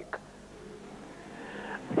drastic.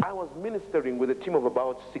 I was ministering with a team of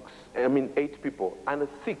about 8 people, and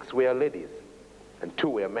 6 were ladies, and 2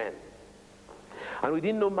 were men. And we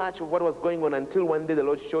didn't know much of what was going on until one day the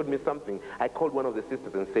Lord showed me something. I called one of the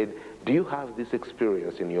sisters and said, do you have this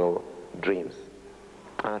experience in your dreams?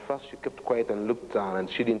 And at first she kept quiet and looked down and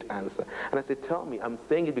she didn't answer. And I said, tell me, I'm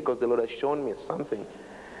saying it because the Lord has shown me something.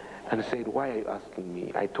 And he said, why are you asking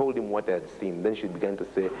me? I told him what I had seen. Then she began to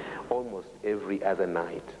say, almost every other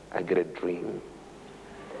night I get a dream.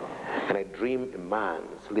 And I dream a man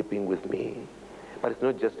sleeping with me. But it's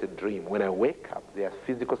not just a dream. When I wake up, there are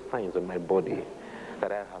physical signs on my body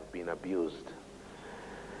that I have been abused.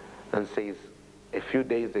 And says, a few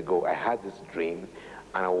days ago, I had this dream,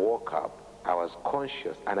 and I woke up, I was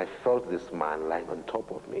conscious, and I felt this man lying on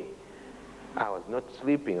top of me. I was not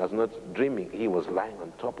sleeping, I was not dreaming, he was lying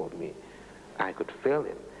on top of me. I could feel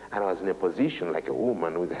him, and I was in a position like a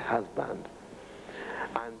woman with a husband.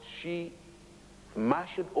 And she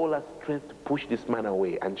marshaled all her strength to push this man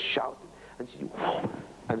away and shouted, and she, whoa,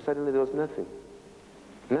 and suddenly there was nothing.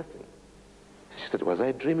 Nothing. She said, was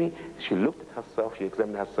I dreaming? She looked at herself, she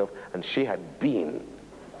examined herself, and she had been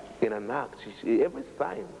in an act. Every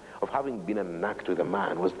sign of having been in an act with a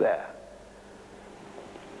man was there.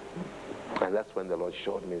 And that's when the Lord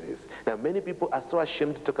showed me this. Now, many people are so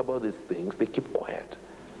ashamed to talk about these things, they keep quiet.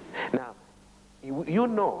 Now, you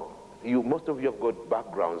know, most of you have got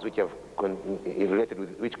backgrounds which have related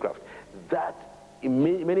with witchcraft, that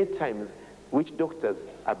many times witch doctors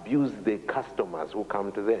abuse the customers who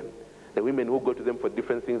come to them. The women who go to them for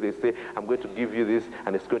different things, they say, I'm going to give you this,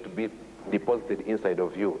 and it's going to be deposited inside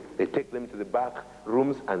of you. They take them to the back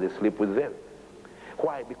rooms and they sleep with them.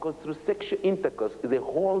 Why? Because through sexual intercourse, the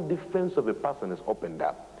whole defense of a person is opened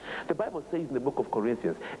up. The Bible says in the book of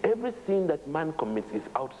Corinthians, every sin that man commits is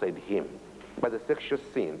outside him, but the sexual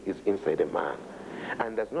sin is inside a man.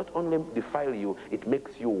 And does not only defile you, it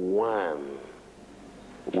makes you one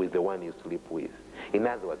with the one you sleep with. In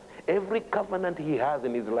other words, every covenant he has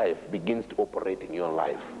in his life begins to operate in your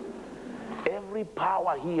life. Every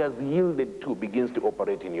power he has yielded to begins to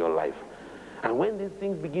operate in your life. And when these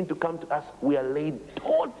things begin to come to us, we are laid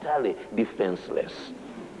totally defenseless.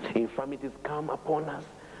 Infirmities come upon us,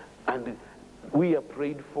 and we are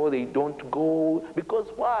prayed for, they don't go. Because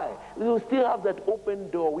why? We will still have that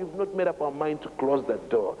open door. We've not made up our mind to close that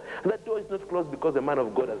door. And that door is not closed because the man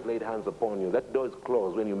of God has laid hands upon you. That door is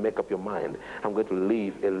closed when you make up your mind, I'm going to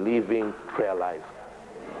live a living prayer life.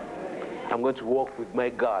 I'm going to walk with my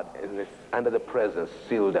God under the presence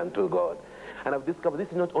sealed unto God. And I've discovered this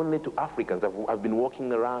is not only to Africans. I've been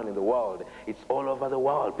walking around in the world. It's all over the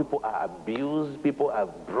world. People are abused. People are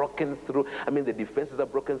broken through. I mean, the defenses are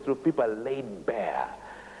broken through. People are laid bare.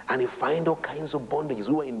 And you find all kinds of bondages.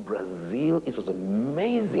 We were in Brazil. It was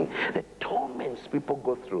amazing. The torments people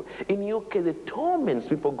go through. In UK, the torments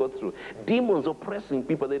people go through. Demons oppressing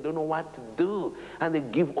people. They don't know what to do. And they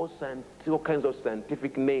give all kinds of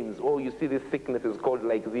scientific names. Oh, you see this sickness is called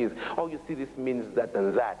like this. Oh, you see this means that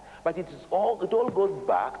and that. But it all goes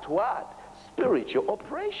back to what? Spiritual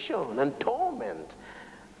oppression and torment.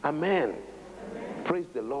 Amen. Praise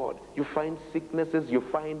the Lord. You find sicknesses, you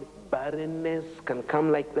find barrenness can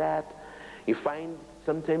come like that. You find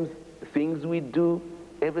sometimes things we do,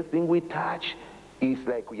 everything we touch is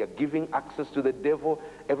like we are giving access to the devil.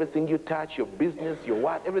 Everything you touch, your business, your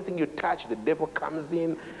what, everything you touch, the devil comes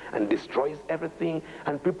in and destroys everything.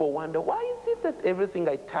 And people wonder, why is it that everything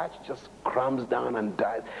I touch just crumbs down and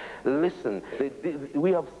dies? Listen,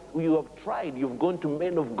 you have tried. You've gone to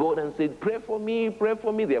men of God and said, pray for me, pray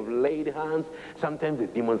for me. They have laid hands. Sometimes the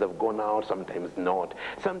demons have gone out, sometimes not.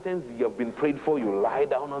 Sometimes you have been prayed for, you lie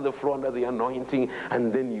down on the floor under the anointing,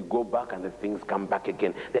 and then you go back and the things come back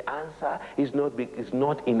again. The answer is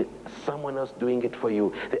not in someone else doing it for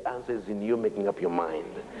you. The answer is in you making up your mind.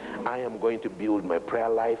 I am going to build my prayer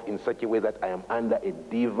life in such a way that I am under a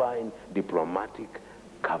divine diplomatic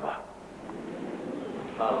cover.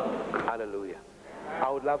 Hallelujah. I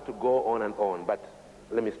would love to go on, but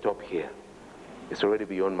let me stop here. It's already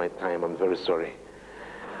beyond my time. I'm very sorry.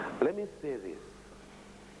 Let me say this.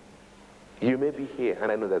 You may be here,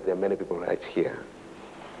 and I know that there are many people right here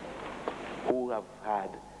who have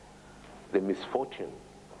had the misfortune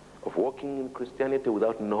of walking in Christianity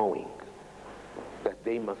without knowing that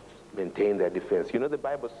they must maintain their defense. You know, the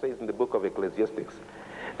Bible says in the book of Ecclesiastes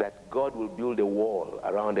that God will build a wall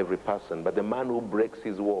around every person, but the man who breaks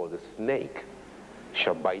his wall, the snake,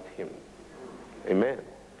 shall bite him. Amen.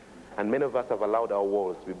 And many of us have allowed our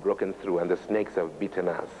walls to be broken through, and the snakes have bitten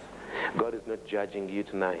us. God is not judging you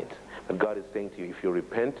tonight, but God is saying to you, if you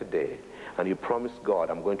repent today and you promise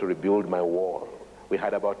God, I'm going to rebuild my wall. We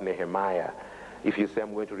heard about Nehemiah. If you say,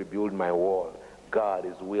 I'm going to rebuild my wall, God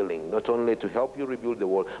is willing not only to help you rebuild the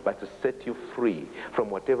wall, but to set you free from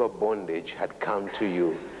whatever bondage had come to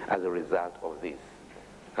you as a result of this.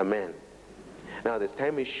 Amen. Now, this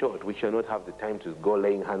time is short. We shall not have the time to go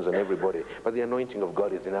laying hands on everybody. But the anointing of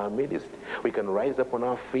God is in our midst. We can rise up on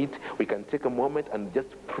our feet. We can take a moment and just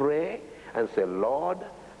pray and say, Lord,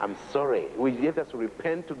 I'm sorry. Let us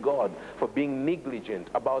repent to God for being negligent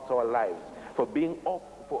about our lives, for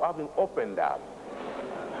having opened up.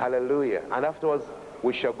 Hallelujah. And afterwards,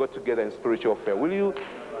 we shall go together in spiritual prayer. Will you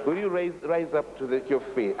rise up to your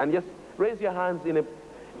feet and just raise your hands in a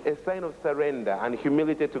sign of surrender and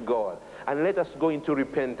humility to God, and let us go into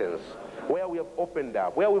repentance where we have opened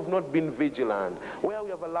up, where we've not been vigilant, where we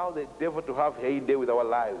have allowed the devil to have heyday with our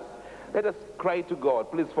lives. Let us cry to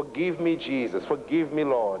God, please forgive me, Jesus, forgive me,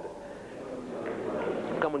 Lord.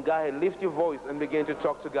 Come on, go ahead, lift your voice and begin to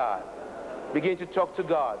talk to God. Begin to talk to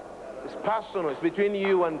God. It's personal, it's between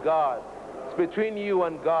you and God. It's between you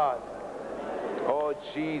and God. Oh,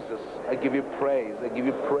 Jesus, I give you praise, I give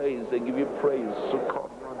you praise, I give you praise.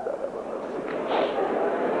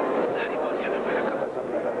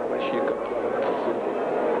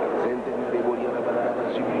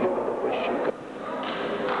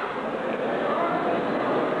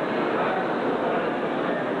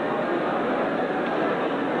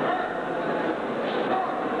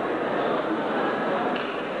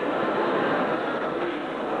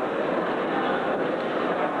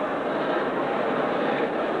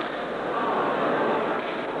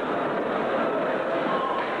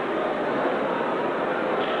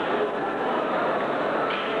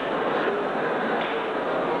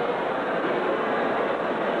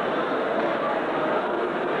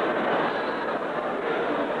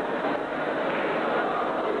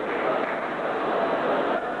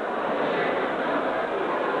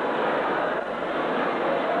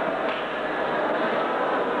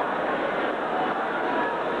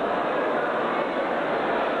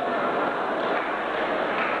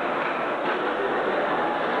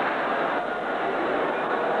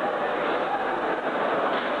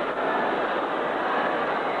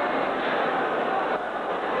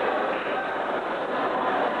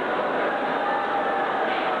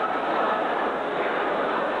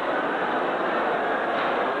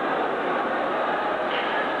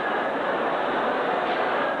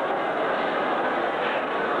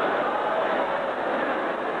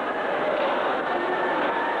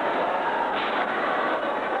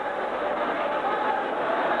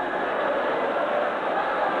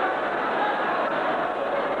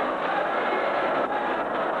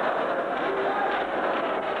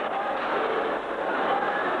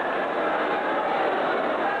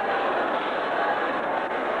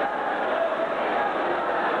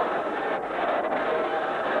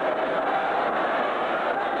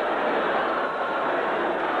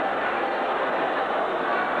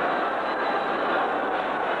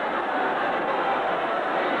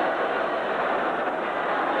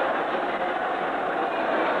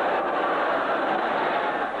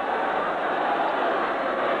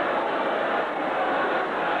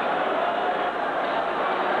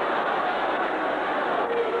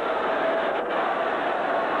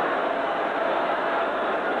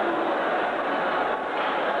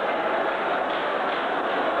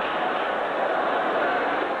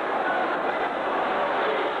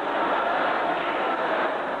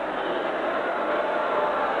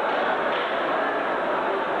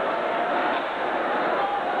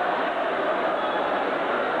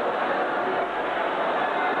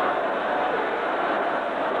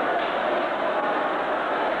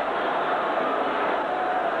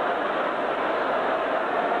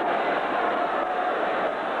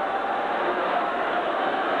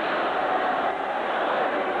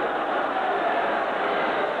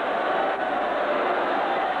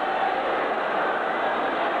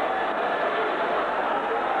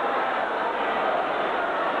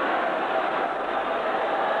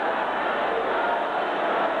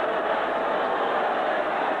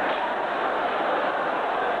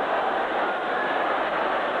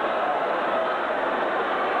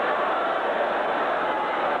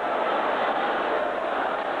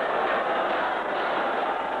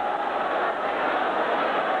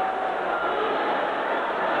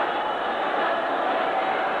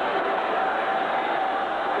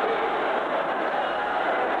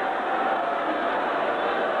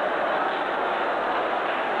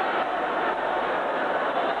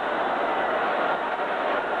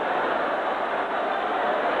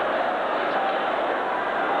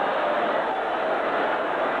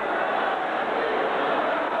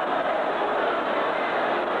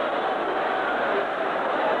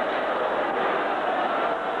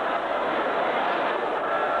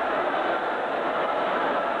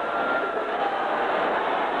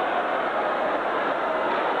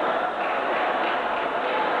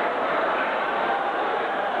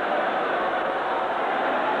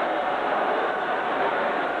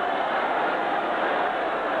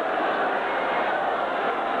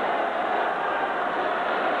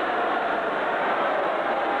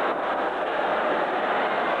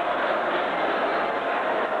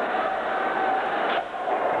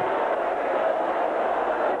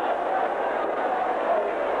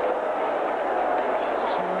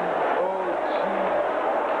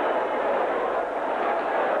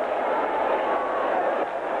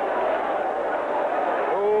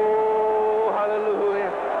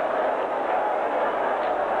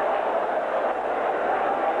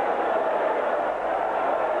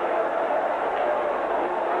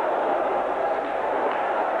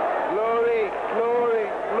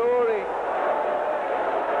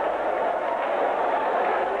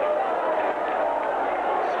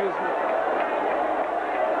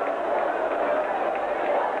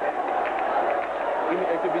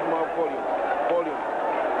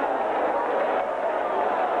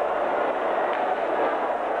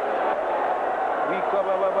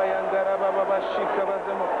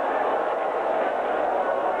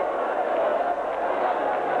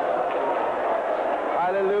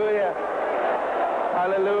 Hallelujah.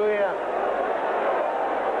 Hallelujah.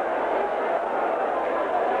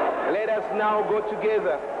 Let us now go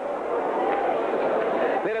together.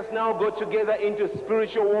 Let us now go together into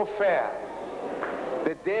spiritual warfare.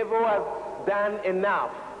 The devil has done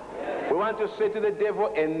enough. We want to say to the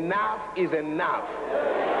devil, enough is enough.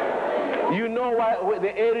 You know what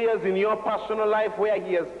the areas in your personal life where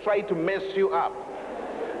he has tried to mess you up.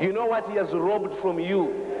 You know what he has robbed from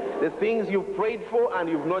you. The things you've prayed for and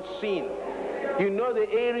you've not seen. You know the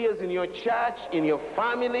areas in your church, in your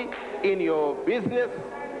family, in your business,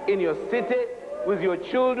 in your city, with your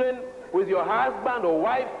children, with your husband or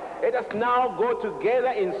wife. Let us now go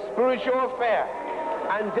together in spiritual warfare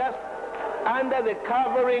and just under the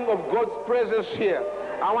covering of God's presence here.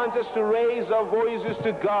 I want us to raise our voices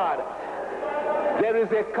to God. There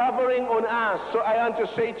is a covering on us, so I want to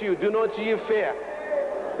say to you, do not ye fear.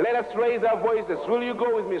 Let us raise our voices. Will you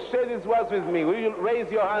go with me? Say these words with me. Will you raise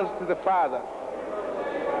your hands to the Father?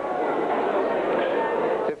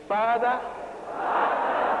 Say, Father.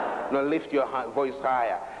 Now lift your voice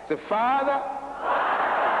higher. Say, Father,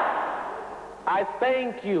 I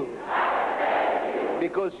thank you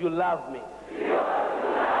because you love me.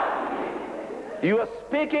 You are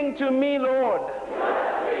speaking to me, Lord,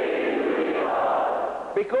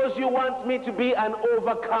 because you want me to be an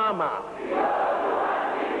overcomer.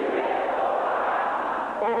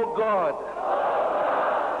 Oh God,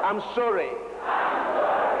 I'm sorry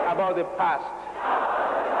about the past.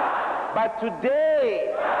 But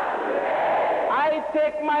today, I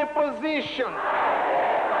take my position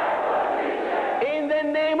in the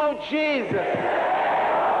name of Jesus.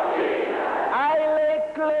 I lay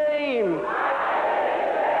claim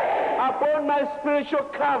upon my spiritual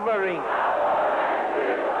covering.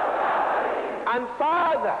 And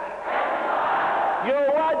Father, your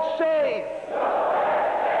word says,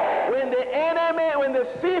 when the enemy, when the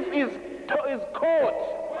thief is caught,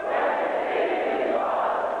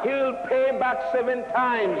 he'll pay back 7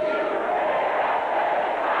 times.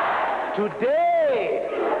 Today,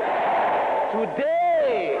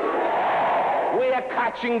 we are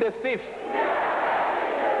catching the thief.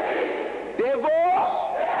 Devil,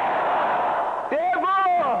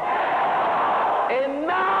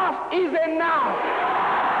 enough is enough.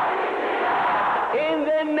 In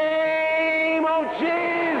the name of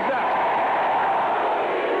Jesus,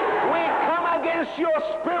 we come against your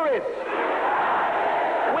spirits.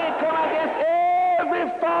 We come against every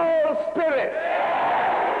foul spirit,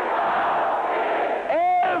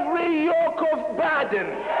 every yoke of burden.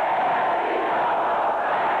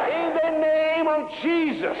 In the name of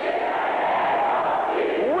Jesus,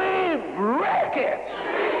 we break it.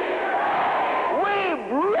 We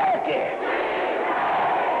break it.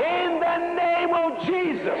 In the name of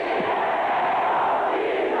Jesus,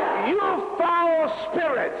 you foul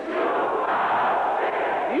spirits,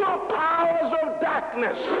 you powers of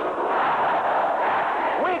darkness,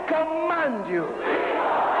 we command you,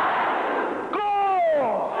 go,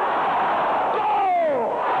 go,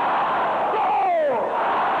 go,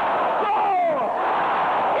 go,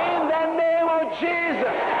 in the name of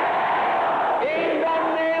Jesus, in the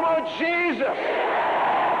name of Jesus.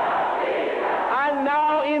 And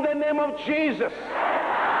now in the name of Jesus,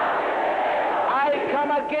 I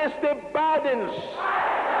come against the burdens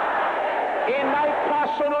in my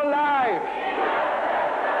personal life,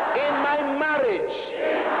 in my marriage,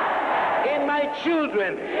 in my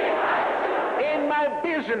children, in my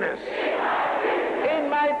business, in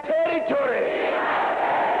my territory.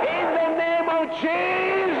 In the name of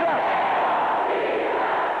Jesus,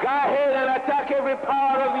 go ahead and attack every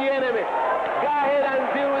power of the enemy. Go ahead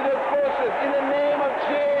and deal with the forces in the name of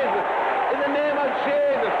Jesus. In the name of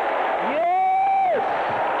Jesus. Yes!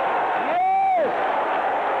 Yes!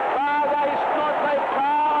 Father, it's not by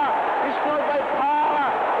power. It's not by power.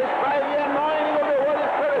 It's by the anointing of the Holy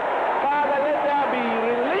Spirit. Father, let there be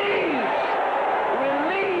release.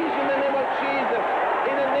 Release in the name of Jesus.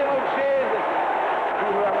 In the name of Jesus.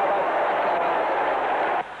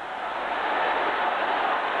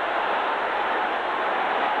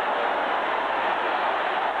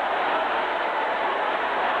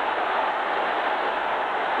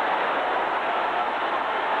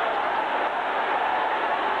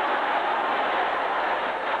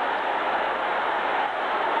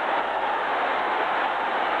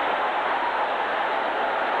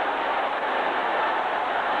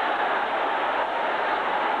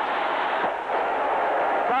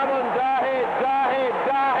 Come on, go ahead, go ahead,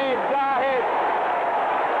 go ahead, go ahead.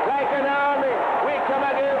 Like an army, we come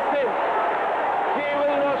against him. He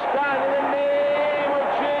will not stand in the name of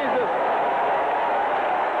Jesus.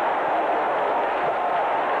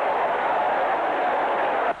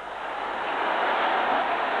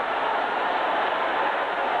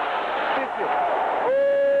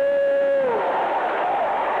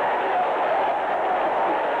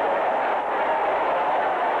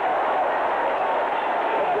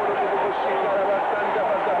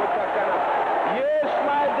 Yes,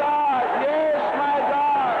 my God. Yes, my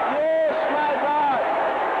God. Yes, my God.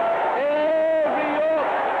 Every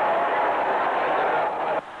yoke.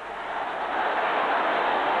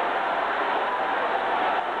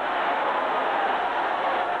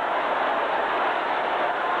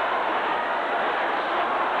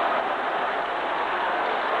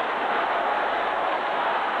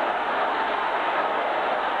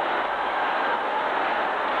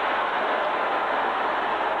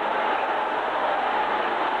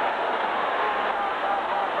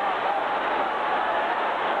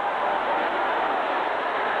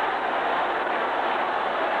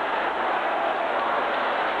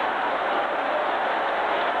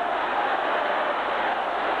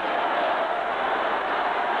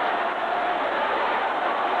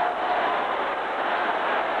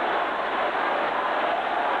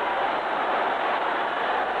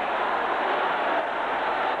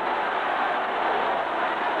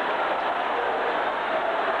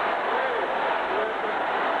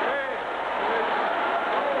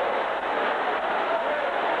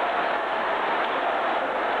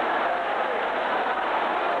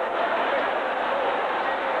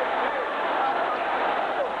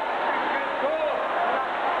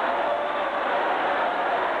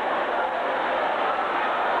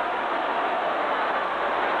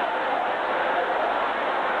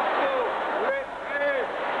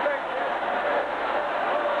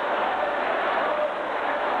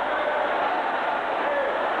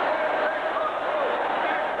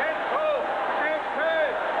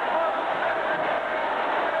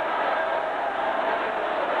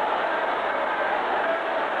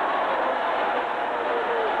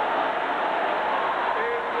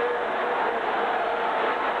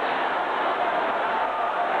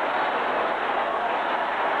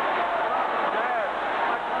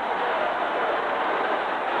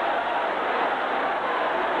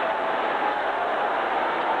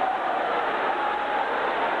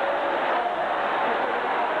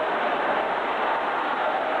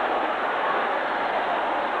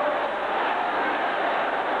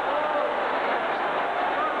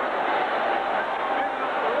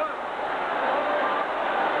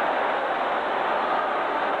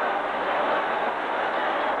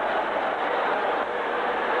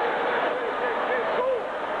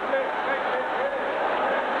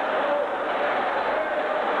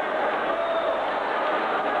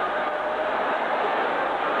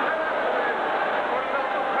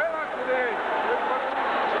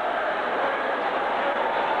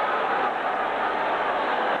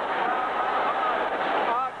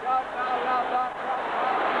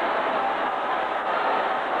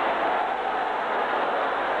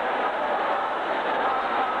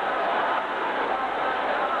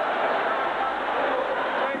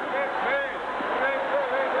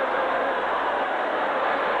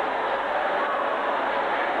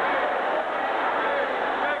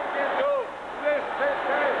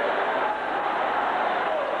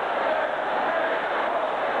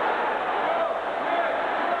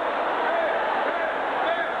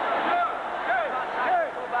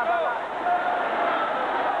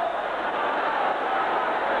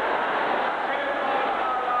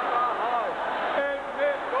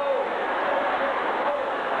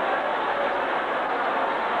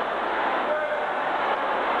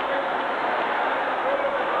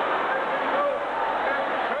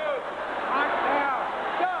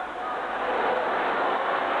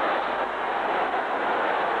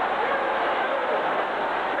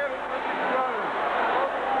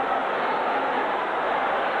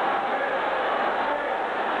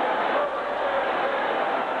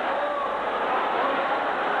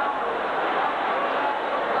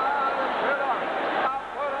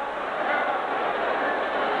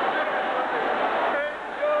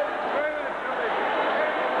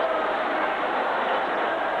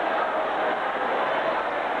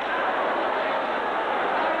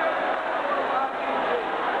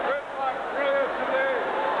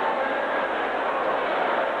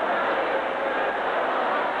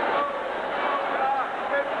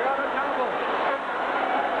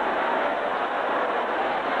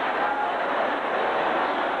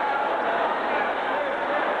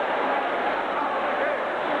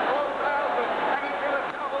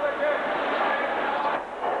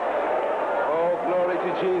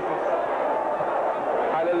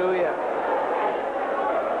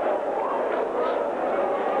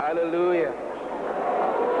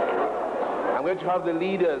 to have the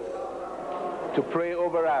leaders to pray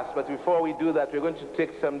over us, but before we do that, we're going to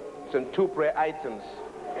take some 2 prayer items.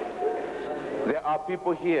 There are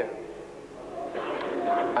people here,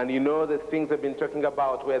 and you know the things I've been talking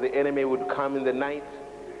about, where the enemy would come in the night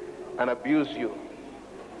and abuse you.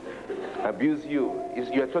 Abuse you.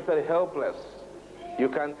 You're totally helpless. You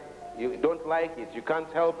don't like it. You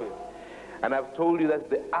can't help it. And I've told you that's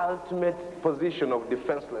the ultimate position of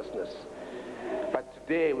defenselessness. But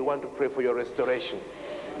today we want to pray for your restoration.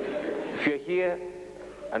 If you're here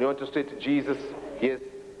and you want to say to Jesus, yes,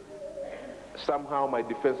 somehow my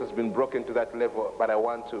defense has been broken to that level, but I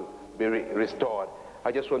want to be restored,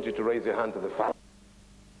 I just want you to raise your hand to the Father.